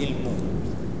falsafah ilmu.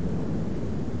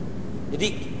 Jadi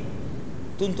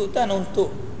tuntutan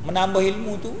untuk menambah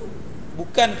ilmu tu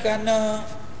bukan kerana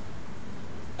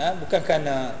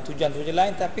tujuan-tujuan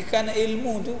lain, tapi kerana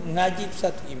ilmu tu mengaji tu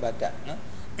satu ibadat.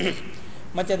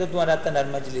 Macam tuan-tuan datang dalam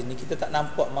majlis ni, kita tak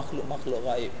nampak makhluk-makhluk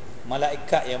gaib,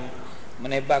 malaikat yang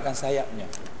menebarkan sayapnya.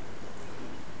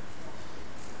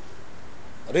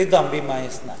 Ridham bima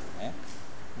yasna,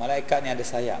 malaikat ni ada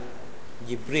sayap.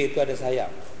 Jibril tu ada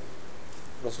sayap.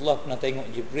 Rasulullah pernah tengok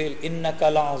Jibril, innaka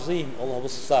la'azim, Allah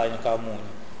besarnya kamu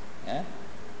ni.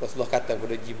 Rasulullah kata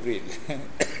kepada Jibril.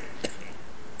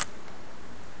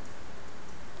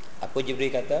 Apa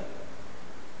Jibril kata?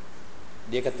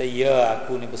 Dia kata, ya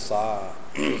aku ni besar.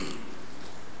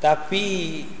 Tapi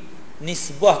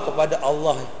nisbah kepada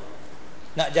Allah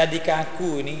nak jadikan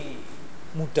aku ni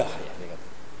mudah, ya, dia kata.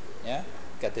 Ya,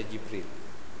 kata Jibril.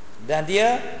 Dan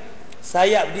dia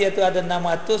sayap dia tu ada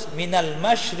 600 minal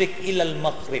masyriq ilal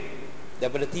maghrib,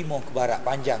 daripada timur ke barat,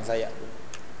 panjang sayap tu.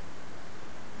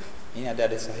 Ini ada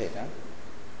sahih,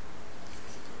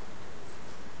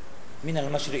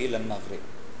 minal masyriq ilal maghrib.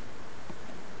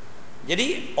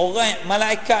 Jadi orang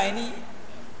malaikat ini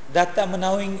datang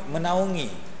menaungi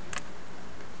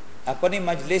apa ni,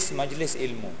 majlis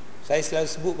ilmu. Saya selalu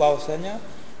sebut bahawasanya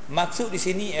maksud di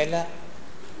sini ialah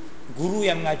guru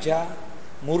yang mengajar,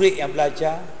 murid yang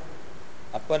belajar,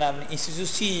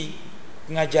 institusi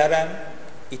pengajaran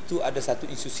itu ada satu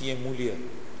institusi yang mulia.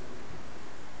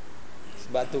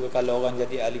 Sebab tu kalau orang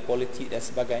jadi ahli politik dan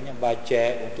sebagainya,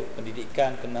 bajet untuk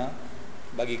pendidikan kena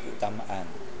bagi keutamaan.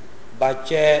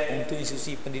 Bajet untuk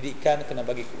institusi pendidikan kena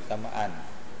bagi keutamaan.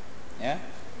 Ya.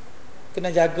 Kena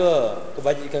jaga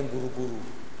kebajikan guru-guru.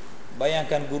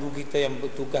 Bayangkan guru kita yang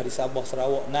bertugas di Sabah,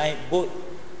 Sarawak naik bot.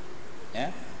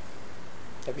 Ya.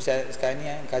 Tapi sekarang ni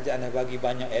kerajaan dah bagi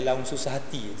banyak allowance susah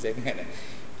hati. Saya ingat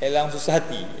allowance susah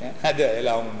hati, ya. Ada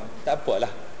allowance, tak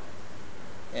apalah.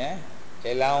 Ya.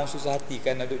 Allowance susah hati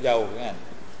kan duduk jauh kan.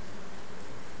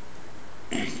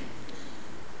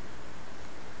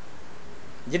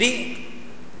 Jadi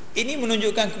ini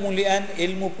menunjukkan kemuliaan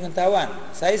ilmu pengetahuan.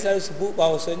 Saya selalu sebut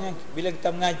bahawasanya bila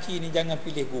kita mengaji ni jangan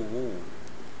pilih guru.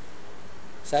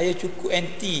 Saya cukup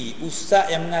anti ustaz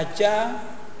yang mengajar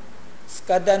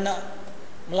sekadar nak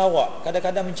melawak,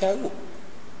 kadang-kadang mencarut.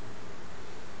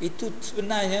 Itu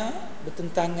sebenarnya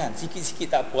bertentangan.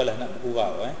 Sikit-sikit tak apalah nak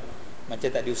bergurau. Macam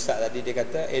tadi ustaz tadi dia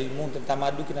kata ilmu tentang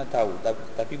madu kena tahu,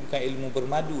 tapi bukan ilmu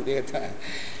bermadu, dia kata.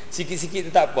 Sikit-sikit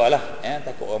tu tak apalah,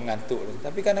 takut orang mengantuk.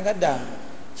 Tapi kadang-kadang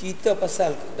cerita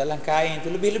pasal dalam kain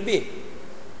tu lebih-lebih.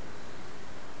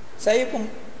 Saya pun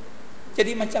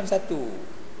jadi macam satu.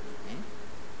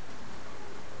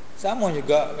 Sama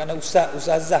juga kerana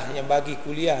ustazah yang bagi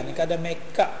kuliah ni kadang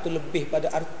make up tu lebih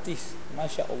pada artis.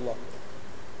 Masya Allah.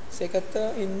 Saya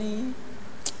kata ini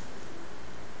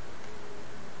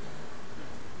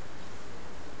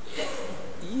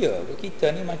iya,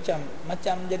 kita ni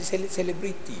macam jadi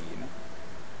selebriti.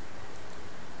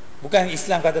 Bukan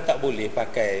Islam kata tak boleh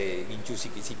pakai gincu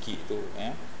sikit-sikit tu,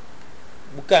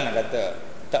 bukanlah kata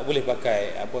tak boleh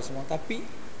pakai apa semua, tapi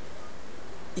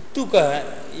itukah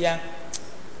yang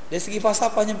dari segi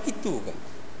falsafahnya begitu ke?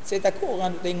 Saya takut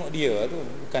orang nak tengok dia tu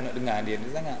bukan nak dengar dia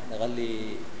sangat, nak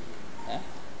ralik,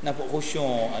 nampak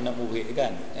khusyuk anak murid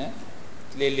kan,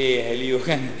 leleh helio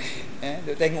kan,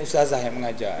 duk tengok ustazah yang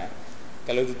mengajar.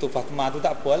 Kalau tutup Fatimah tu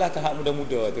tak apalah, tahap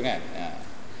muda-muda tu kan.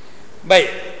 Baik.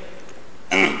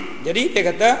 Jadi dia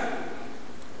kata,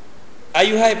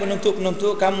 ayuhai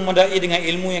penuntut-penuntut, kamu mendai dengan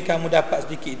ilmu yang kamu dapat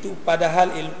sedikit itu,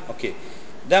 padahal ilmu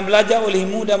dan belajar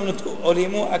olehmu dan menuntut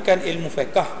olehmu akan ilmu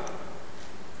fiqh.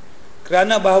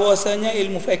 Kerana bahawasanya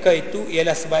ilmu fiqh itu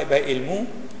ialah sebaik-baik ilmu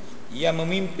yang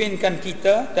memimpinkan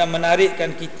kita dan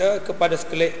menarikkan kita kepada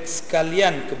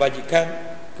sekalian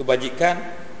kebajikan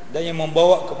dan yang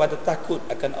membawa kepada takut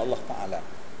akan Allah Ta'ala.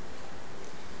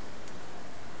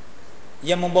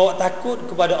 Yang membawa takut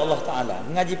kepada Allah Ta'ala.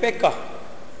 Mengaji fiqh.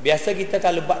 Biasa kita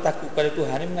kalau bab takut kepada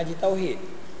Tuhan ni mengaji tauhid.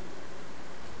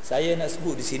 Saya nak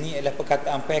sebut di sini adalah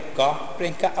perkataan fiqh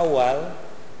peringkat awal,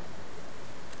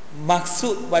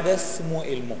 maksud pada semua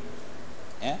ilmu.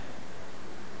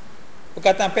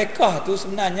 Perkataan fiqh tu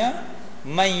sebenarnya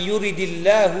man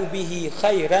yuridillahu bihi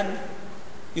khairan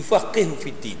yufaqihu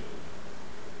fid din.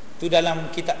 Itu dalam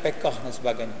kitab fiqh dan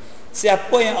sebagainya.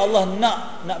 Siapa yang Allah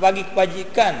nak bagi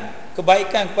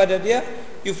kebaikan kepada dia,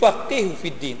 yufaqihu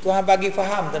fid din. Tuhan bagi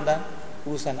faham tentang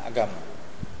urusan agama.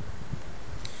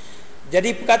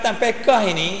 Jadi perkataan fiqh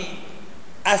ini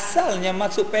asalnya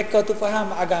maksud fiqh tu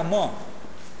faham agama.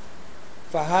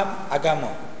 Faham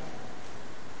agama.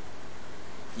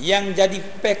 Yang jadi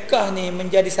fiqh ni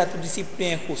menjadi satu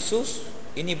disiplin yang khusus,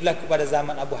 ini berlaku pada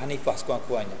zaman Abu Hanifah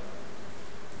sekurang-kurangnya.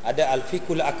 Ada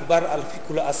al-fiqhul akbar,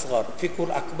 al-fiqhul asghar.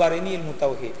 Fiqhul akbar ini ilmu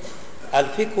tauhid.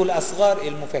 Al-fiqhul asghar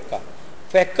ilmu fiqh.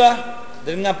 Fiqh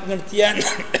dengan pengertian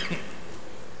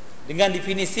dengan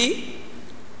definisi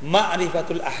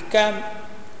ma'rifatul ahkam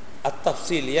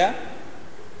at-tafsil, ya.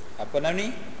 Apa nama ni?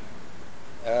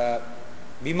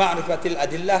 Bi ma'rifatil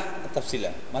adillah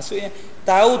at-tafsilah. Maksudnya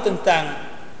tahu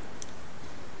tentang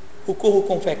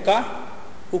hukum-hukum fiqh,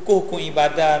 hukum-hukum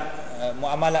ibadat,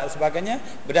 muamalat dan sebagainya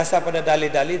berdasar pada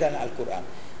dalil-dalil dalam Al-Quran.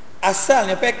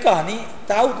 Asalnya fiqh ni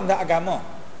tahu tentang agama.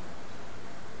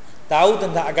 Tahu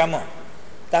tentang agama.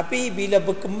 Tapi bila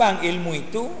berkembang ilmu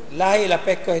itu, lahirlah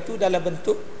fiqh itu dalam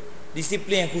bentuk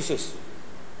disiplin yang khusus.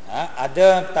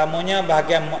 Ada pertamanya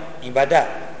bahagian ibadat.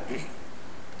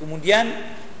 Kemudian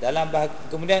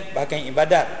bahagian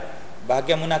ibadat,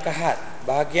 bahagian munakahat,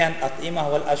 bahagian at'imah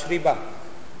wal ashribah.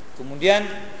 Kemudian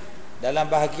dalam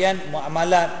bahagian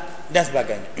muamalat dan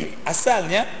sebagainya.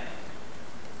 Asalnya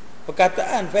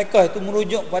perkataan fiqh itu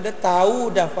merujuk pada tahu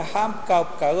dan faham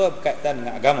perkara berkaitan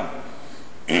dengan agama.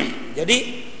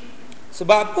 Jadi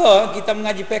sebab apa kita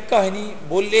mengaji fiqh ini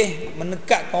boleh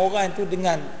menekatkan orang itu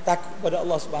dengan takut pada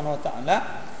Allah Subhanahu Wa Taala.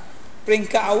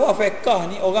 Peringkat awal fiqh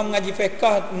ni, orang mengaji fiqh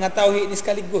dengan tauhid ni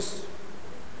sekaligus.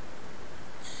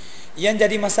 Yang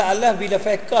jadi masalah bila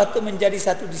fiqh tu menjadi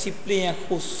satu disiplin yang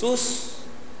khusus,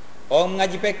 orang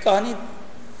mengaji fiqh ni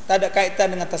tak ada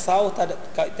kaitan dengan tasawuf, tak ada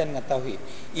kaitan dengan tauhid.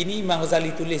 Ini Imam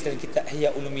Ghazali tulis dalam kitab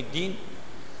Ihya Ulumuddin.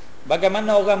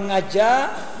 Bagaimana orang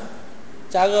mengajar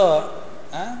cara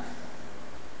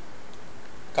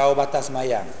kau batas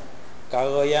sembahyang,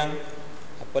 cara yang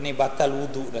batal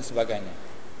wuduk dan sebagainya.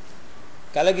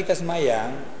 Kalau kita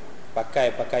sembahyang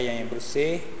pakai pakaian yang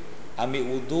bersih, ambil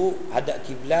wuduk, hadap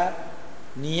kiblat,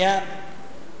 niat,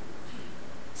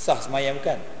 sah sembahyang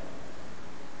bukan?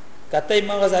 Kata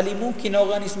Imam Ghazali, mungkin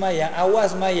orang ni sembahyang, awal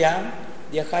sembahyang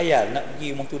dia khayal nak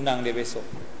pergi rumah tunang dia besok,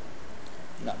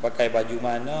 nak pakai baju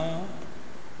mana,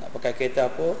 nak pakai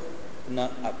kereta apa,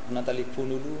 nak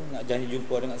telefon dulu, nak janji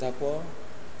jumpa dengan siapa,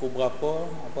 pukul berapa,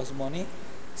 apa semua ni.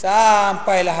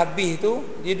 Sampailah habis tu,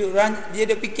 dia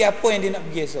duk fikir apa yang dia nak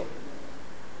pergi esok.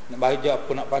 Nak baju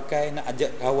apa nak pakai, nak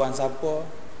ajak kawan siapa,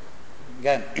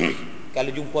 kan?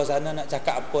 Kalau jumpa sana nak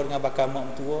cakap apa dengan bakal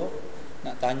mak mentua,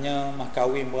 nak tanya mah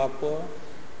kahwin berapa,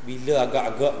 bila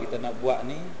agak-agak kita nak buat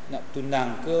ni, nak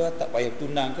tunang ke, tak payah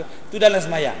tunang ke. Tu dalam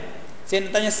semayang. Saya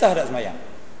nak tanya, sah tak semayang?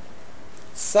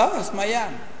 Sah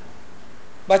semayang.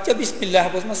 Baca bismillah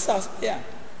apa semua sah semayang.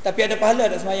 Tapi ada pahala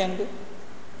tak semayang tu?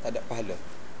 Tak ada pahala.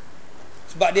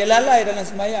 Sebab dia lalai dalam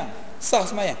semayang. Sah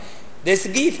semayang. Dari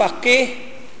segi faqih,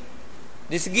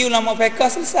 dari segi ulama fiqh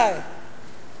selesai.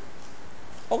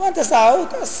 Orang tasawuf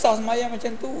tak sah semayang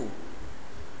macam tu.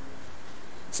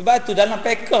 Sebab itu dalam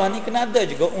fiqh ni kena ada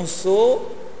juga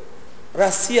unsur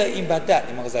rahsia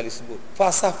ibadat, Imam Ghazali sebut.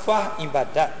 Falsafah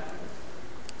ibadat.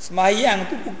 Semayang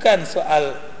tu bukan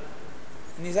soal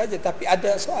ini saja, tapi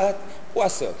ada soal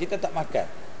puasa. Kita tak makan,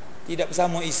 tidak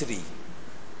bersama isteri,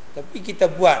 tapi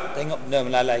kita buat, tengok benda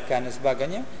melalaikan dan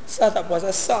sebagainya. Sah tak puasa?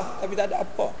 Sah, tapi tak ada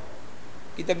apa.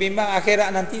 Kita bimbang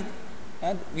akhirat nanti,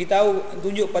 beritahu,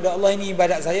 tunjuk pada Allah ini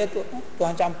ibadat saya tu,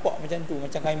 Tuhan campak macam tu,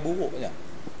 macam kain buruk je.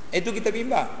 Itu kita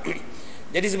bimbang.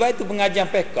 Jadi sebab itu pengajian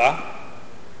fiqh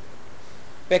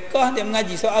dia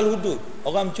mengaji soal hudud.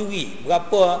 Orang mencuri,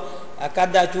 berapa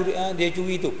kadar curi, dia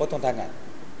curi tu, potong tangan.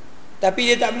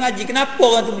 Tapi dia tak mengaji kenapa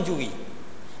orang tu mencuri,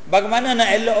 bagaimana nak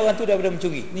elok orang tu daripada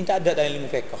mencuri. Ini tak ada dalam ilmu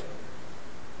fiqh.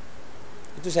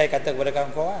 Itu saya kata kepada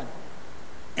kawan-kawan.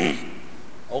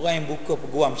 Orang yang buka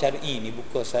peguam syar'i ni,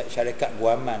 buka syarikat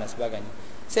guaman dan sebagainya,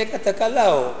 saya kata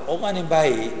kalau orang yang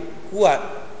baik, kuat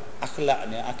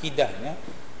akhlaknya, akidahnya,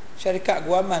 syarikat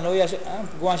guaman,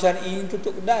 peguam syar'i ni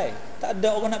tutup kedai. Tak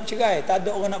ada orang nak bercerai, tak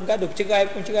ada orang nak bergaduh. Bercerai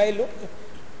pun cerai elok.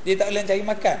 Dia tak boleh cari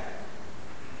makan.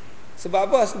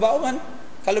 Sebab apa? Sebab orang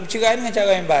kalau bercerai dengan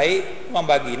cara yang baik, orang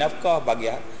bagi nafkah,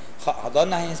 bagi hak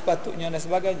hadanah yang sepatutnya dan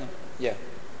sebagainya. Ya.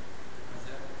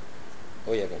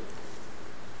 Oh ya kan.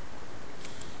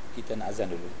 Kita nak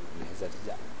azan dulu. Azan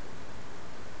sekejap.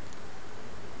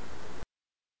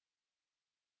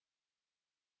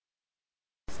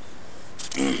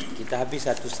 Kita habis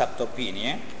satu subtopik ni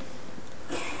ya.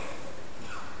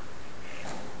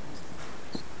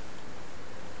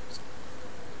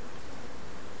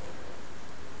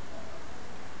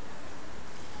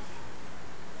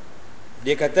 Di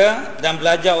Dia kata, dan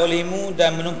belajar olehmu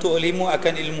dan menuntut olehmu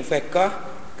akan ilmu fiqh,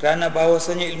 kerana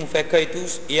bahawasanya ilmu fiqh itu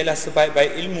ialah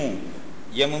sebaik-baik ilmu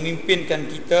yang memimpinkan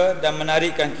kita dan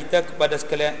menarikkan kita kepada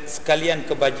sekalian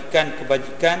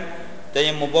kebajikan-kebajikan dan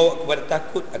yang membawa kepada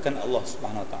takut akan Allah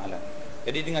Subhanahu Wa Taala.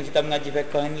 Jadi dengan kita mengaji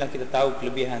fiqh inilah kita tahu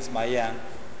kelebihan sembahyang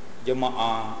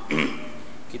jemaah.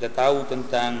 Kita tahu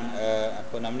tentang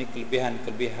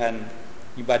kelebihan-kelebihan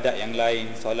ibadat yang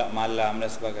lain, solat malam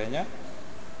dan sebagainya.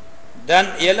 Dan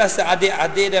ialah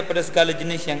seadil-adil daripada segala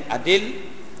jenis yang adil,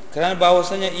 kerana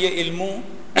bahawasanya ia ilmu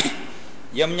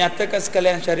yang menyatakan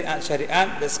sekalian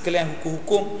syariat-syariat dan sekalian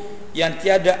hukum-hukum yang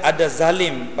tiada ada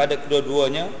zalim pada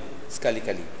kedua-duanya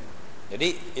sekali-kali.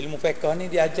 Jadi ilmu fiqh ni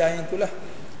diajar yang itulah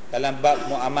dalam bab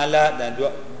muamalat dan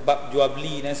bab jual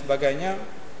beli dan sebagainya.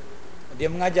 Dia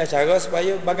mengajar cara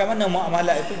supaya bagaimana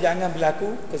muamalat itu jangan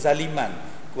berlaku kezaliman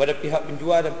kepada pihak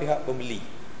penjual dan pihak pembeli.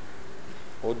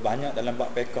 Oh, banyak dalam bab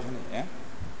fiqh ni ya.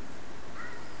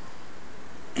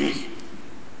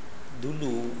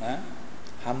 Dulu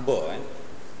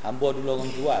hamba dulu orang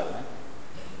jual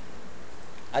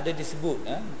ada disebut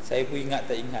saya pun ingat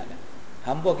tak ingat.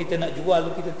 Hamba kita nak jual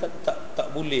tu kita tak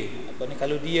boleh.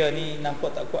 Kalau dia ni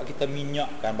nampak tak kuat, kita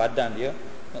minyakkan badan dia,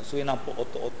 nak suruh nampak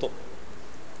otot-otot.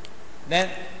 Dan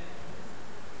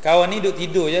kawan ni duduk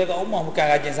tidur je kat rumah, bukan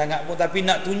rajin sangat pun, tapi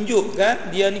nak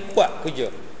tunjukkan dia ni kuat kerja.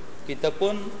 Kita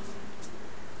pun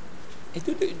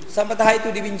itu sampai tahap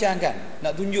itu dibincangkan,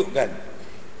 nak tunjukkan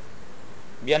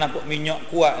biar nampak minyak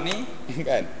kuat ni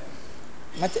kan.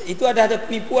 Macam itu ada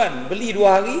penipuan, beli 2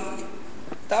 hari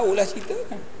tahulah cerita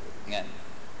kan.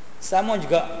 Sama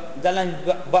juga dalam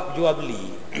bab jual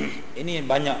beli. Ini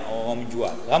banyak orang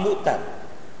menjual rambutan.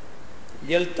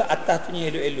 Dia letak atas tu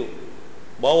yang elok-elok,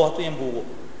 bawah tu yang buruk.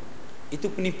 Itu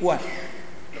penipuan.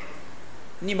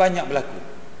 Ini banyak berlaku.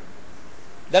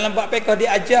 Dalam bab fiqh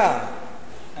dia ajar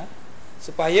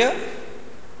supaya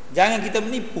jangan kita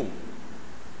menipu.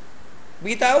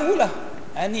 Beritahulah.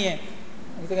 Ni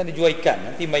kita kena jual ikan,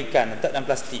 nanti timbang ikan letak dalam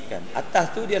plastik kan.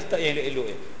 Atas tu dia letak yang elok-elok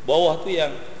je. Bawah tu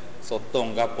yang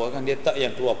sotong ke apa kan, dia letak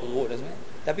yang keluar perut dan sebagainya.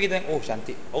 Tapi kita tengok, oh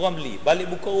cantik. Orang beli,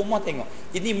 balik buka rumah tengok.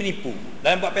 Ini menipu.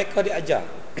 Dalam bab fiqh dia ajar.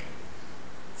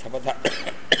 Siapa tak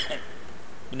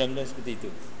benda-benda seperti itu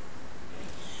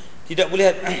tidak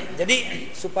boleh. Jadi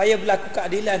supaya berlaku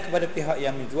keadilan kepada pihak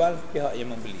yang menjual, pihak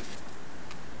yang membeli.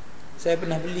 Saya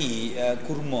pernah beli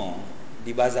kurma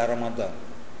di bazar Ramadan.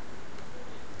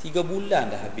 3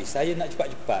 bulan dah habis. Saya nak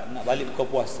cepat-cepat nak balik buka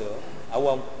puasa.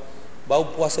 Awal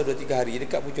baru puasa 2-3 hari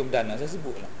dekat Pucung Dana, saya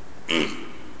sebutlah.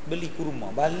 Beli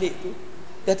kurma, balik tu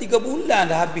dah 3 bulan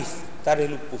dah habis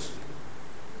tarikh lupus.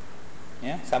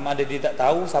 Ya, sama ada dia tak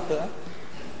tahu siapa.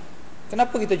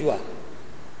 Kenapa kita jual?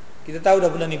 Kita tahu dah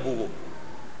benda ni buruk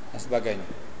dan sebagainya.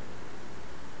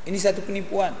 Ini satu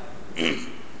penipuan.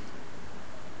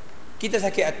 Kita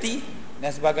sakit hati dan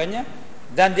sebagainya,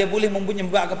 dan dia boleh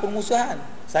menyebabkan permusuhan.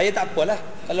 Saya tak apalah,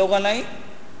 kalau orang lain,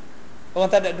 orang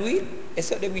tak ada duit,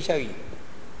 esok dia pergi cari.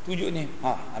 Tunjuk ni,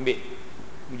 ambil.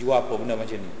 Jual apa benda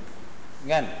macam ni.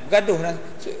 Kan? Bergaduh.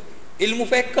 Ilmu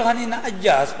fiqh ni nak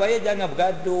ajar supaya jangan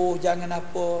bergaduh, jangan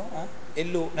apa,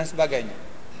 elok dan sebagainya.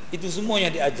 Itu semuanya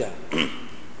diajar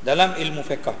dalam ilmu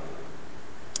fiqh.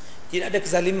 Tidak ada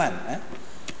kezaliman.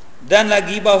 Dan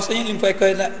lagi bahawasanya ilmu fiqh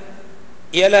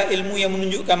ialah ilmu yang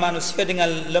menunjukkan manusia dengan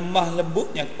lemah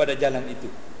lembutnya kepada jalan itu,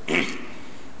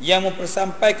 yang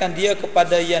mempersampaikan dia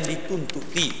kepada yang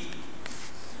dituntuti.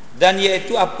 Dan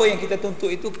iaitu apa yang kita tuntut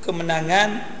itu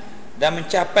kemenangan dan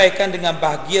mencapaikan dengan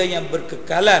bahagia yang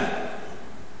berkekalan,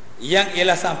 yang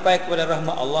ialah sampai kepada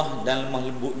rahmat Allah dan lemah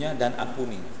lembutnya dan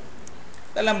ampuninya.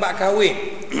 Dalam bab kahwin,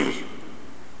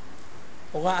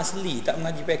 orang asli tak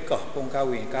mengaji fiqh pun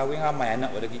kahwin ramai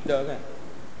anak pada kita kan.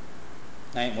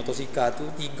 Naik motosikal tu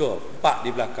 3-4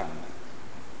 di belakang.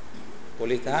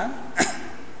 Boleh tahan?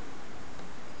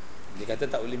 Dia kata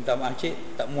tak boleh minta maaf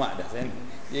cik, tak muat dah saya ni.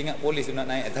 Dia ingat polis tu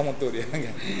nak naik atas motor dia kan.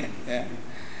 Ya.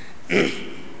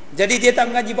 Jadi dia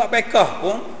tak mengaji bab fiqh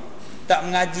pun, tak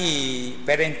mengaji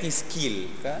parenting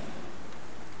skill kan.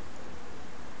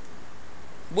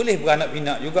 Boleh beranak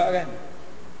pinak juga kan.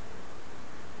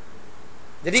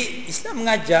 Jadi Islam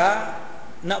mengajar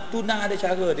nak tunang ada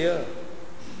cara dia.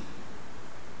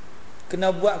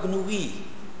 Kena buat kenduri.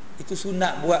 Itu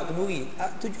sunat buat kenduri.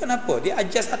 Tujuan apa? Dia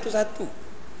ajar satu-satu.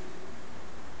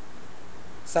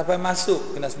 Sampai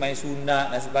masuk kena sembahyang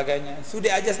sunat dan sebagainya. So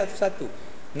dia ajar satu-satu.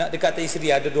 Nak dekat isteri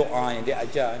ada doa yang dia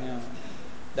ajarnya.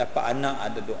 Dapat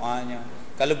anak ada doanya.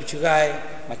 Kalau bercerai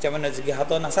macam mana segi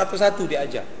hartanah, satu-satu dia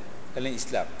ajar dalam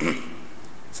Islam.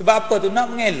 Sebab apa tu?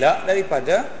 Nak mengelak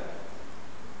daripada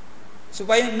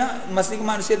supaya nak memastikan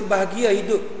manusia itu bahagia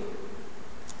hidup.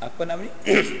 Apa namanya?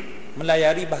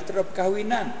 melayari bahtera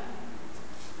perkahwinan.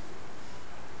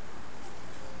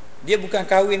 Dia bukan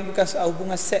kahwin, bukan soal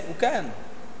hubungan seks,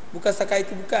 bukan setakat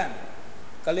itu, bukan.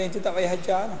 Kalau yang itu tak payah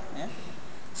ajar lah, ya.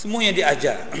 Semua yang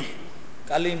diajar.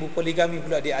 Kalau yang berpoligami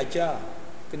pula diajar,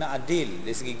 kena adil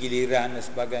dari segi giliran dan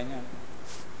sebagainya.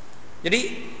 Jadi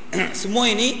semua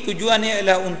ini tujuannya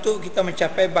adalah untuk kita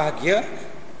mencapai bahagia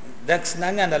dan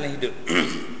kesenangan dalam hidup.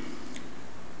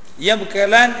 Yang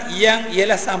berkaitan yang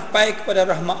ialah sampai kepada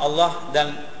rahmat Allah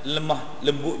dan lemah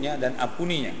lembutnya dan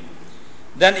ampuninya.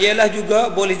 Dan ialah juga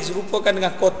boleh diserupakan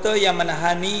dengan kota yang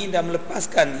menahani dan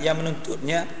melepaskan yang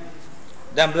menuntutnya,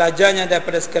 dan belajarnya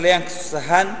daripada sekalian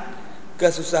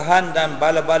kesusahan dan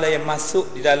bala-bala yang masuk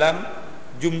di dalam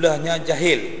jumlahnya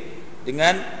jahil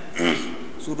dengan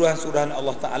suruhan-suruhan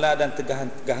Allah Ta'ala dan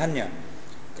tegahan-tegahannya.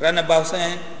 Kerana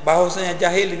bahawasanya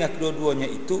jahil dengan kedua-duanya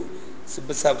itu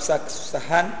sebesar-besar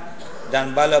kesusahan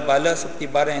dan bala-bala seperti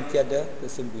barang yang tiada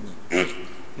tersembunyi.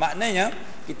 Maknanya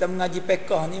kita mengaji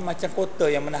fiqh ni macam kota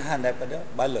yang menahan daripada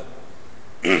bala.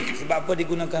 Sebab apa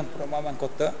digunakan perumpamaan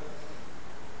kota?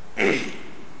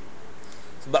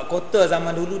 Sebab kota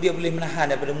zaman dulu dia boleh menahan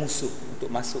daripada musuh untuk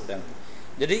masuk dalam tu.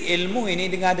 Jadi ilmu ini,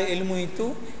 dengan ada ilmu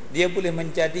itu, dia boleh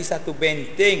menjadi satu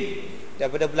benteng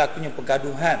daripada berlakunya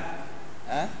pergaduhan,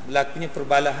 berlakunya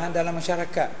perbalahan dalam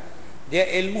masyarakat. Dia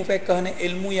ilmu fiqh ni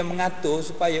ilmu yang mengatur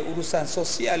supaya urusan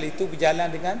sosial itu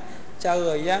berjalan dengan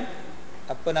cara yang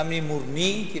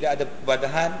murni, tidak ada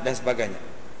perbadahan dan sebagainya.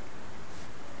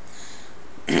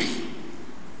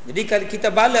 Jadi kalau kita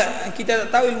kita tak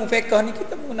tahu ilmu fiqh ni,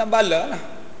 kita menggunakan bala lah.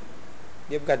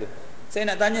 Dia bergaduh. Saya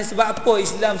nak tanya, sebab apa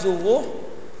Islam suruh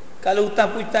kalau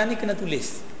hutang piutang ni kena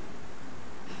tulis?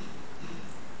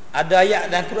 Ada ayat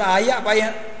dan Quran, ayat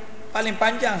paling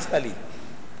panjang sekali.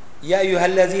 Ya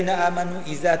ayyuhallazina amanu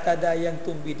iza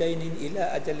tadayantum bidainin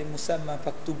ila ajalin musamma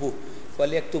faktubuh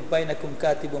falyaktub bainakum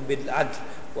katibun bil adl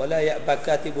wala ya'ba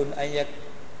katibun ayyak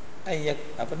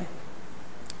apa ni?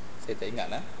 Saya tak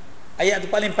ingatlah. Ayat tu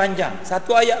paling panjang.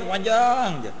 Satu ayat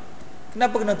panjang je.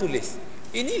 Kenapa kena tulis?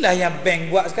 Inilah yang bank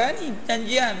buat sekarang ni,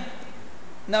 perjanjian.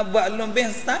 Nak buat loan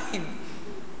bank sign.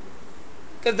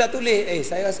 Kalau tak tulis,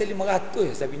 saya rasa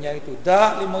 500 saya pinjam itu.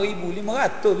 Tak, 5,000,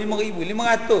 500, 5,000,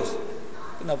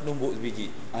 500. Kenapa numbuk sebiji?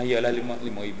 Iyalah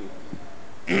 5,000.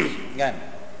 Kan?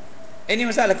 Ini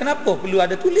masalah. Kenapa perlu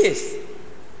ada tulis?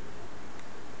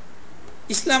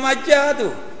 Islam ajar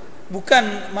tu.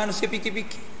 Bukan manusia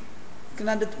fikir-fikir.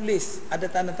 Kena ada tulis, ada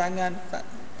tanda tangan.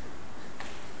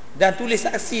 Dan tulis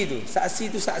saksi tu.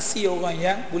 Saksi tu saksi orang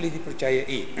yang boleh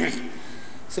dipercayai.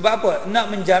 Sebab apa?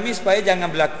 Nak menjamin supaya jangan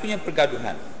berlakunya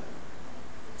pergaduhan.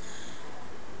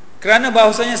 Kerana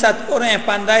bahawasanya satu orang yang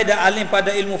pandai dan alim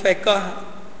pada ilmu fiqh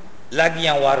lagi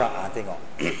yang warak. Tengok.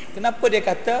 Kenapa dia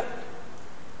kata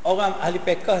orang ahli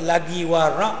fiqh lagi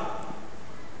warak?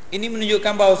 Ini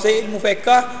menunjukkan bahawa ilmu fiqh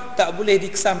tak boleh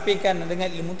dikesampingkan dengan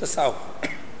ilmu tasawuf.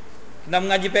 Nak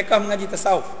mengaji fiqh, mengaji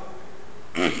tasawuf.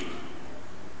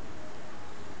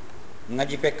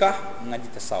 Mengaji fiqh, mengaji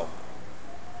tasawuf.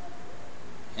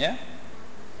 Ya?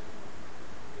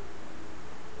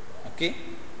 Okey.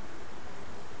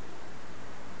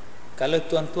 Kalau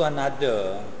tuan-tuan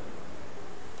ada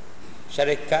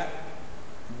syarikat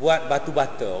buat batu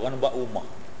bata, orang nak buat rumah.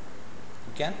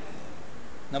 Kan?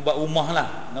 Nak buat rumah lah.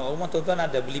 Nak buat rumah, tuan-tuan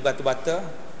ada beli batu bata.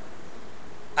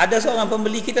 Ada seorang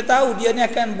pembeli, kita tahu dia ni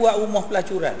akan buat rumah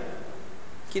pelacuran.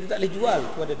 Kita tak boleh jual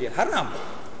kepada dia. Haram.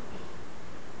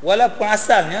 Walaupun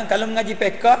asalnya kalau mengaji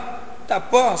fiqh tak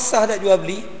apa, sah tak jual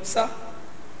beli, sah.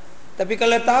 Tapi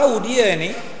kalau tahu dia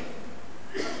ni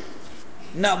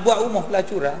nak buat rumah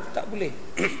pelacuran, tak boleh.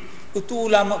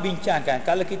 Itu ulama bincangkan.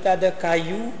 Kalau kita ada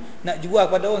kayu nak jual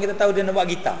kepada orang, kita tahu dia nak buat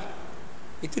gitar,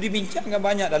 itu dibincangkan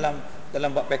banyak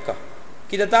dalam bab fiqh.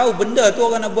 Kita tahu benda tu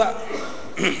orang nak buat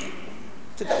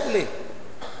itu tak boleh.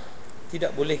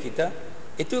 Tidak boleh kita.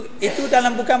 Itu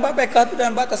dalam bukan bab fiqh, itu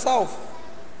dalam bab tasawuf.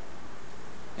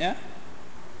 Ya.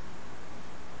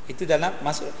 Itu dalam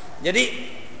masuk.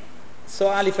 Jadi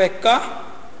soal fiqh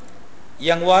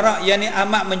yang warak, yang ni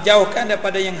amat menjauhkan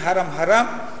daripada yang haram-haram,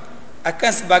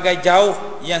 akan sebagai jauh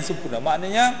yang sempurna.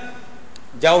 Maknanya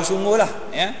jauh sungguh lah,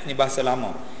 ya. Ini bahasa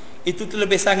lama. Itu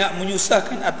terlebih sangat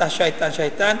menyusahkan atas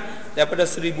syaitan-syaitan daripada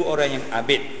 1,000 orang yang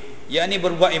abid, yakni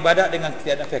berbuat ibadat dengan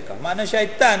tiada fiqh. Makna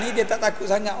syaitan ni dia tak takut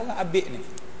sangat orang abid ni.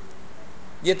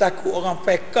 Dia takut orang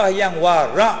fiqh yang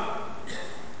warak.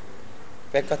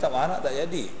 Fiqh tak warak tak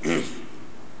jadi.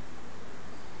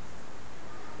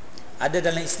 Ada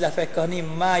dalam istilah fiqh ni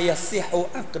ma yasihu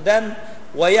aqdan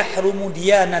wa yahrumu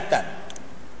diyanatan.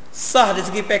 Sah dari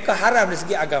segi fiqh, haram dari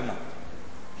segi agama.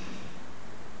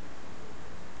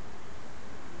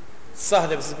 Sah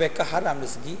dari segi fiqh, haram dari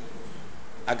segi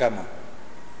agama.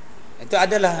 Itu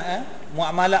adalah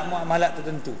muamalat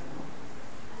tertentu.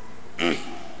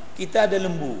 Kita ada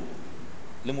lembu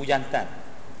jantan.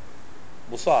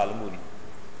 Besar lembu ni.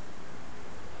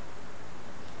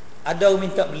 Ada orang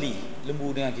minta beli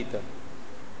lembu dengan kita.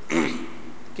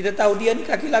 Kita tahu dia ni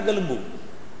kaki laga lembu.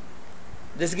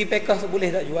 Dari segi pekah boleh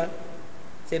tak jual?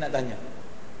 Saya nak tanya.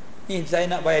 Ni saya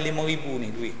nak bayar 5,000 ni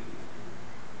duit.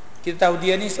 Kita tahu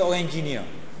dia ni seorang engineer.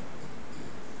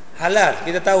 Halal,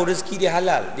 kita tahu rezeki dia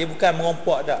halal. Dia bukan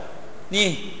merompak dah.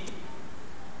 Ni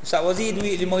Ustaz Fauzi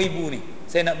duit 5,000 ni.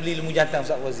 Saya nak beli lembu jantan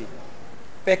Ustaz Fauzi.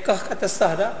 Pekah kata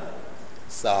sah tak?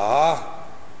 Sah.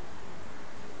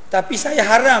 Tapi saya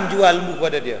haram jual lembu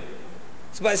kepada dia.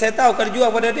 Sebab saya tahu kalau jual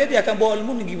kepada dia, dia akan bawa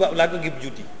lembu ni pergi buat belaga, pergi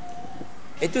berjudi.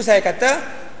 Itu saya kata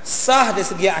sah dari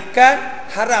segi akal,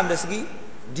 haram dari segi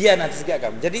dian dari segi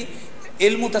agama. Jadi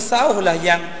ilmu tasawuf lah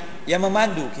yang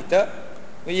memandu kita,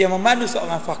 yang memandu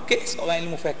seorang faqih, seorang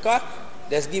ilmu fiqh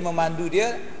dari segi memandu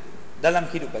dia dalam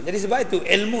kehidupan. Jadi sebab itu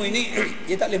ilmu ini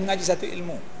dia tak boleh mengaji satu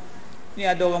ilmu. Ni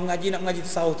ada orang nak mengaji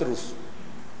tasawuf terus.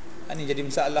 Ini jadi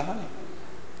masalah ni.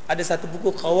 Ada satu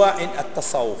buku Qawaid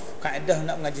at-Tasawuf, kaedah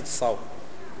nak mengaji tasawuf.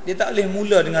 Dia tak boleh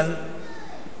mula dengan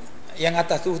yang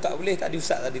atas tu, tak boleh, tadi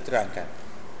ustaz tadi terangkan.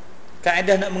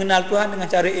 Kaedah nak mengenal Tuhan dengan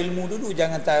cara ilmu dulu,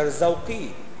 jangan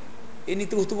tarzauqi. Ini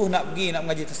terus-terus nak pergi nak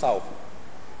mengaji tasawuf.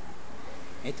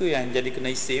 Itu yang jadi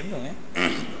kena isim tu ya.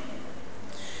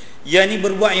 Yang ni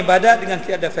berbuat ibadat dengan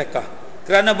tiada fiqh.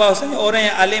 Kerana bahawasanya orang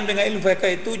yang alim dengan ilmu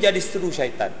fiqh itu jadi seteru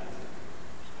syaitan.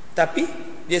 Tapi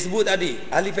dia sebut tadi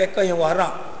ahli fiqh yang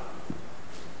warak.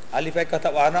 Ahli fiqh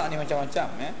tak warak ni macam-macam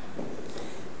ya.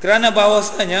 Kerana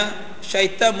bahawasanya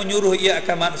syaitan menyuruh ia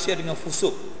akan manusia dengan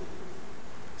fusuk.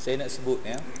 Saya nak sebut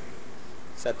ya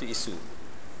satu isu.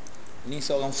 Ini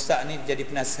seorang ustaz ni jadi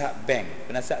penasihat bank,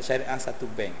 penasihat syariah satu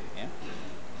bank ya.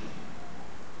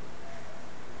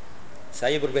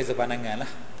 Saya berbeza pandangan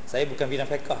lah. Saya bukan bidang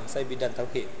fiqh, saya bidang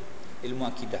tauhid, ilmu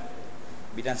akidah.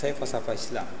 Bidang saya falsafah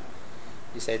Islam.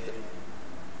 Jadi saya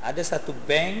ada satu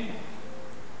bank,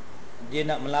 dia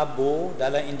nak melabur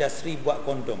dalam industri buat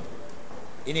kondom.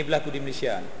 Ini berlaku di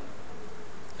Malaysia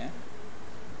ya.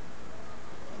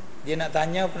 Dia nak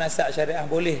tanya penasihat syariah,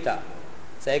 boleh tak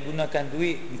saya gunakan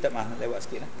duit, minta maaf lewat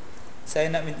sikit lah, saya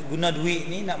nak guna duit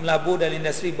ni nak melabur dalam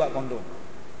industri buat kondom.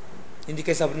 Ini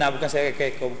kisah benar, bukan saya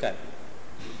kekau, bukan.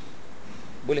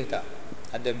 Boleh tak?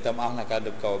 Ada minta maaf lah kalau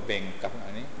ada kau bank kau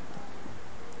ni.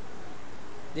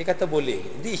 Dia kata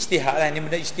boleh. Ini ijtihad lah, ini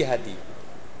benda ijtihadi.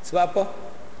 Sebab apa?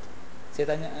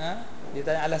 Saya tanya, dia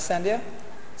tanya alasan dia.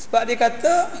 Sebab dia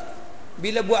kata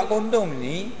bila buat kondom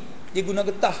ni dia guna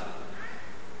getah.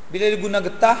 Bila dia guna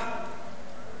getah,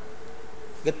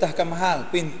 getah kan mahal,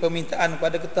 permintaan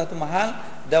pada getah tu mahal,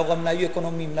 dan orang Melayu,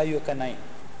 ekonomi Melayu akan naik.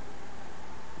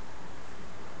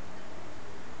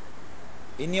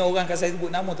 Ini orang kan saya sebut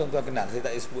nama, tuan-tuan kenal, saya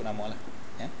tak sebut nama lah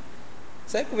ya.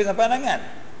 Saya berbeza pandangan.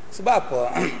 Sebab apa?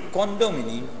 Kondom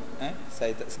ini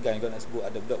saya tak segan juga nak sebut,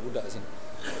 ada budak-budak sini.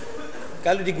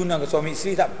 Kalau digunakan suami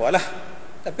isteri tak apalah.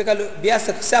 Tapi kalau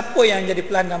biasa, siapa yang jadi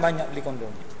pelanggan banyak beli kondom?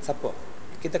 Siapa?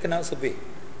 Kita kenal sebih.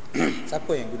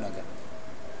 Siapa yang gunakan?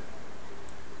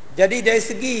 Jadi dari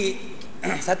segi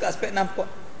satu aspek nampak,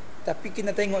 tapi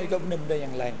kita tengok juga benda-benda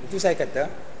yang lain. Itu saya kata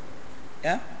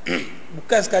ya,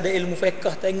 bukan sekadar ilmu fiqh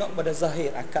tengok pada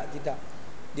zahir, akad tidak.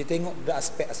 Dia tengok pada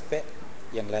aspek-aspek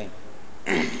yang lain.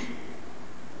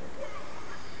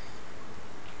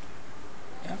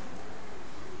 Ya.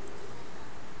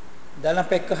 Dalam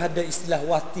fiqh ada istilah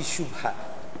wati syubhat.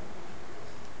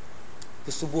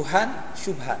 Kesubuhan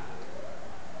syubhat.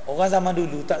 Orang zaman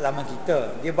dulu, tak zaman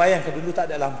kita, dia bayangkan dulu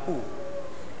tak ada lampu.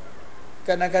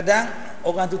 Kadang-kadang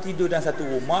orang tu tidur dalam satu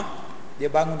rumah, dia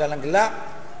bangun dalam gelap,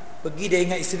 pergi dia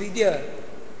ingat isteri dia,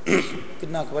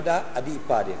 kena kepada adik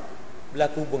ipar dia,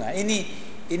 berlaku hubungan.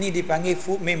 Ini dipanggil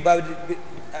member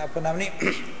apa nama ni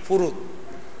furud.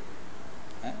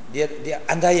 Dia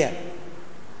andaian.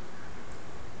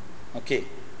 Okey.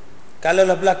 Kalau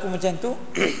lah berlaku macam tu,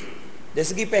 dari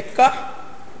segi fiqh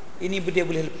ini dia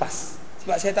boleh lepas.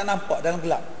 Sebab saya tak nampak dalam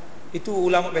gelap. Itu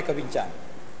ulama fiqh bincang.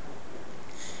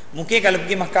 Mungkin kalau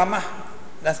pergi mahkamah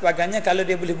dan sebagainya, kalau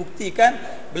dia boleh buktikan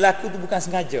berlaku tu bukan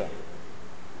sengaja.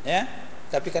 Ya.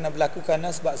 Tapi kerana berlaku kerana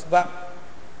sebab-sebab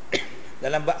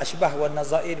dalam bab asbah wan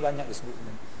nazair banyak disebut.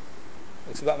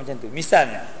 Sebab macam tu.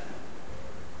 Misalnya,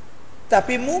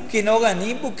 tapi mungkin orang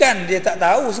ni bukan dia tak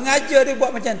tahu, sengaja dia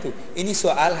buat macam tu. Ini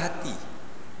soal hati.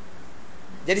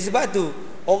 Jadi sebab tu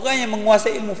orang yang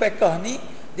menguasai ilmu fiqh ni,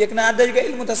 dia kena ada juga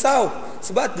ilmu tasawuf.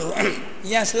 Sebab tu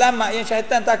yang selamat, yang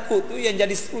syaitan takut tu, yang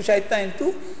jadi seru syaitan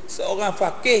itu seorang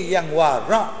faqih yang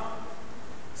warak.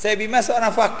 Saya bimbang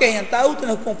seorang faqih yang tahu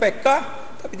tentang hukum fiqh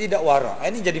tapi tidak wara'.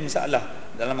 Ini jadi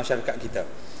masalah dalam masyarakat kita.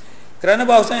 Kerana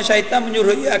bahawasanya syaitan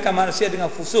menyuruh ia akan manusia dengan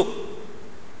fusuk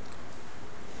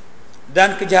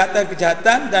dan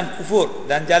kejahatan-kejahatan dan kufur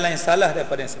dan jalan yang salah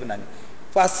daripada yang sebenarnya.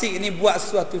 Fasik ini buat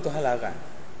sesuatu itu halangan.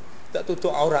 Tak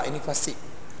tutup aurat, ini fasik.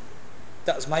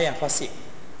 Tak semayang, fasik.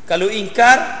 Kalau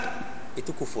ingkar,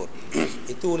 itu kufur.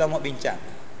 Itu ulama bincang.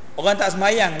 Orang tak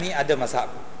semayang ni ada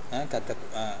mazhab. Kata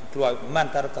keluar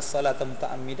man tarakas salata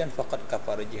muta'ammidan faqad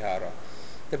kafara jihara.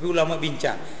 Tapi ulama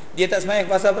bincang. Dia tak semayang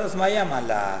pasal tak semayang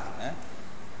malah.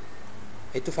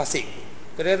 Itu fasik.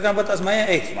 Kadang-kadang tak semayang,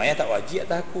 semayang tak wajib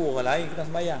atas aku, orang lain kena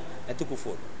semayang. Itu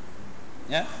kufur.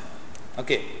 Ya.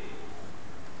 Okey.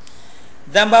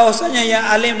 Dan bahawasanya yang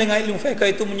alim dengan ilmu fiqh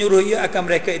itu menyuruh ia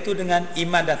akan mereka itu dengan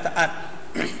iman dan taat.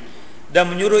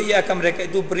 Dan menyuruh ia akan mereka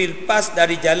itu berlepas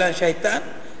dari jalan syaitan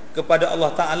kepada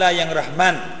Allah Ta'ala yang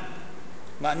Rahman.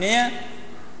 Maknanya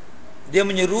dia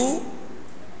menyeru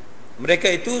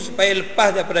mereka itu supaya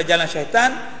lepas daripada jalan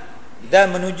syaitan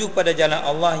dan menuju pada jalan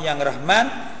Allah yang Rahman,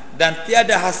 dan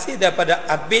tiada hasil daripada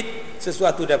abid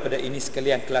sesuatu daripada ini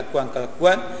sekalian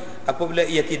kelakuan-kelakuan apabila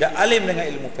ia tidak alim dengan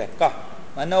ilmu fiqh.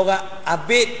 Mana orang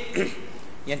abid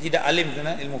yang tidak alim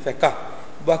dengan ilmu fiqh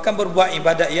bahkan berbuat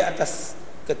ibadat ia atas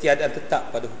ketiadaan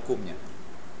tetap pada hukumnya.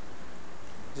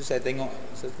 Itu saya tengok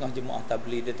setengah jemaah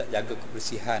tabligh dia tak jaga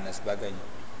kebersihan dan sebagainya,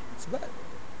 sebab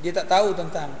dia tak tahu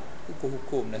tentang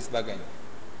hukum-hukum dan sebagainya.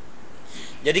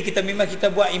 Jadi kita memang kita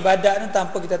buat ibadat ni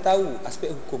tanpa kita tahu aspek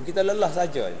hukum, kita lelah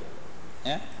saja.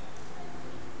 Ya.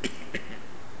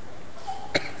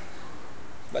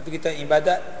 Sebab tu kita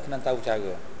ibadat kena tahu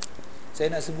cara. Saya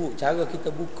nak sebut cara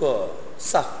kita buka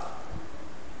saf.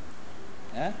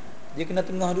 Ya, dia kena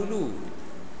tengah dulu.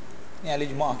 Ni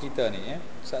ahli jemaah kita ni, ya.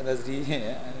 Ustaz Nazri,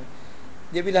 ya.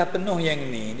 Dia bila penuh yang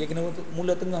ni, dia kena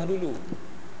mula tengah dulu.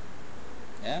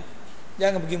 Ya.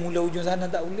 Jangan pergi mula ujung sana,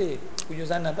 tak boleh. Ujung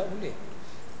sana tak boleh.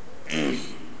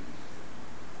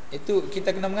 Itu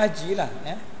kita kena mengajilah,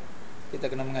 ya. Kita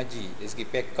kena mengaji dari segi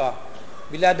fiqh.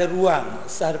 Bila ada ruang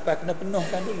sah depan kena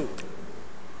penuhkan dulu.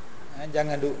 Ya,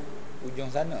 jangan duk ujung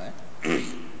sana, ya.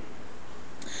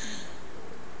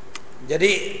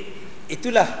 Jadi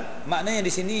itulah maknanya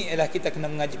di sini ialah kita kena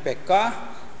mengaji fiqh,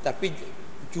 tapi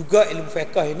juga ilmu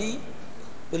fiqh ini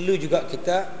perlu juga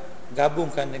kita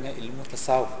gabungkan dengan ilmu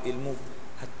tasawuf, ilmu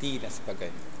hati dan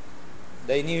sebagainya.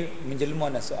 Dan ini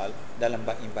menjelma dan soal dalam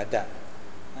bab ibadat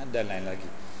dan lain lagi.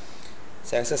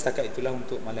 Saya rasa setakat itulah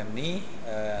untuk malam ni.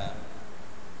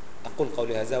 Aqul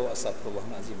qauli hadza wa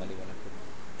astaghfirullahal azim li wa lakum.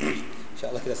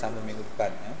 InsyaAllah kita sambung minggu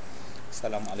depan, ya.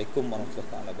 Assalamualaikum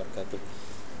warahmatullahi wabarakatuh.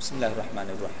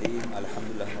 Bismillahirrahmanirrahim.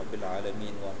 Alhamdulillahirabbil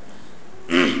alamin wa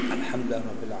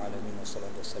alhamdulillahirabbil alamin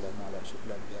wassalatu wassalamu ala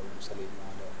asyrofil anbiya'i wal mursalin wa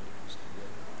ala alihi wasahbihi.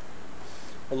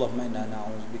 Allahumma inna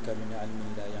na'udzubika min 'ilmin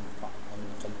la yanfa' wa min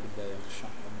qalbin la yakhsha'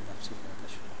 wa min nafsin la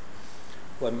tashba'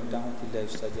 wa min da'watin la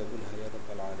yustajabu laha ya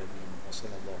rabbal alamin. Wa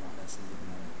sallallahu ala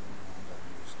sayyidina Muhammadin wa ala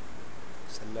alihi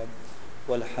wasallam.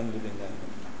 Walhamdulillahi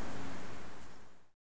rabbil alamin.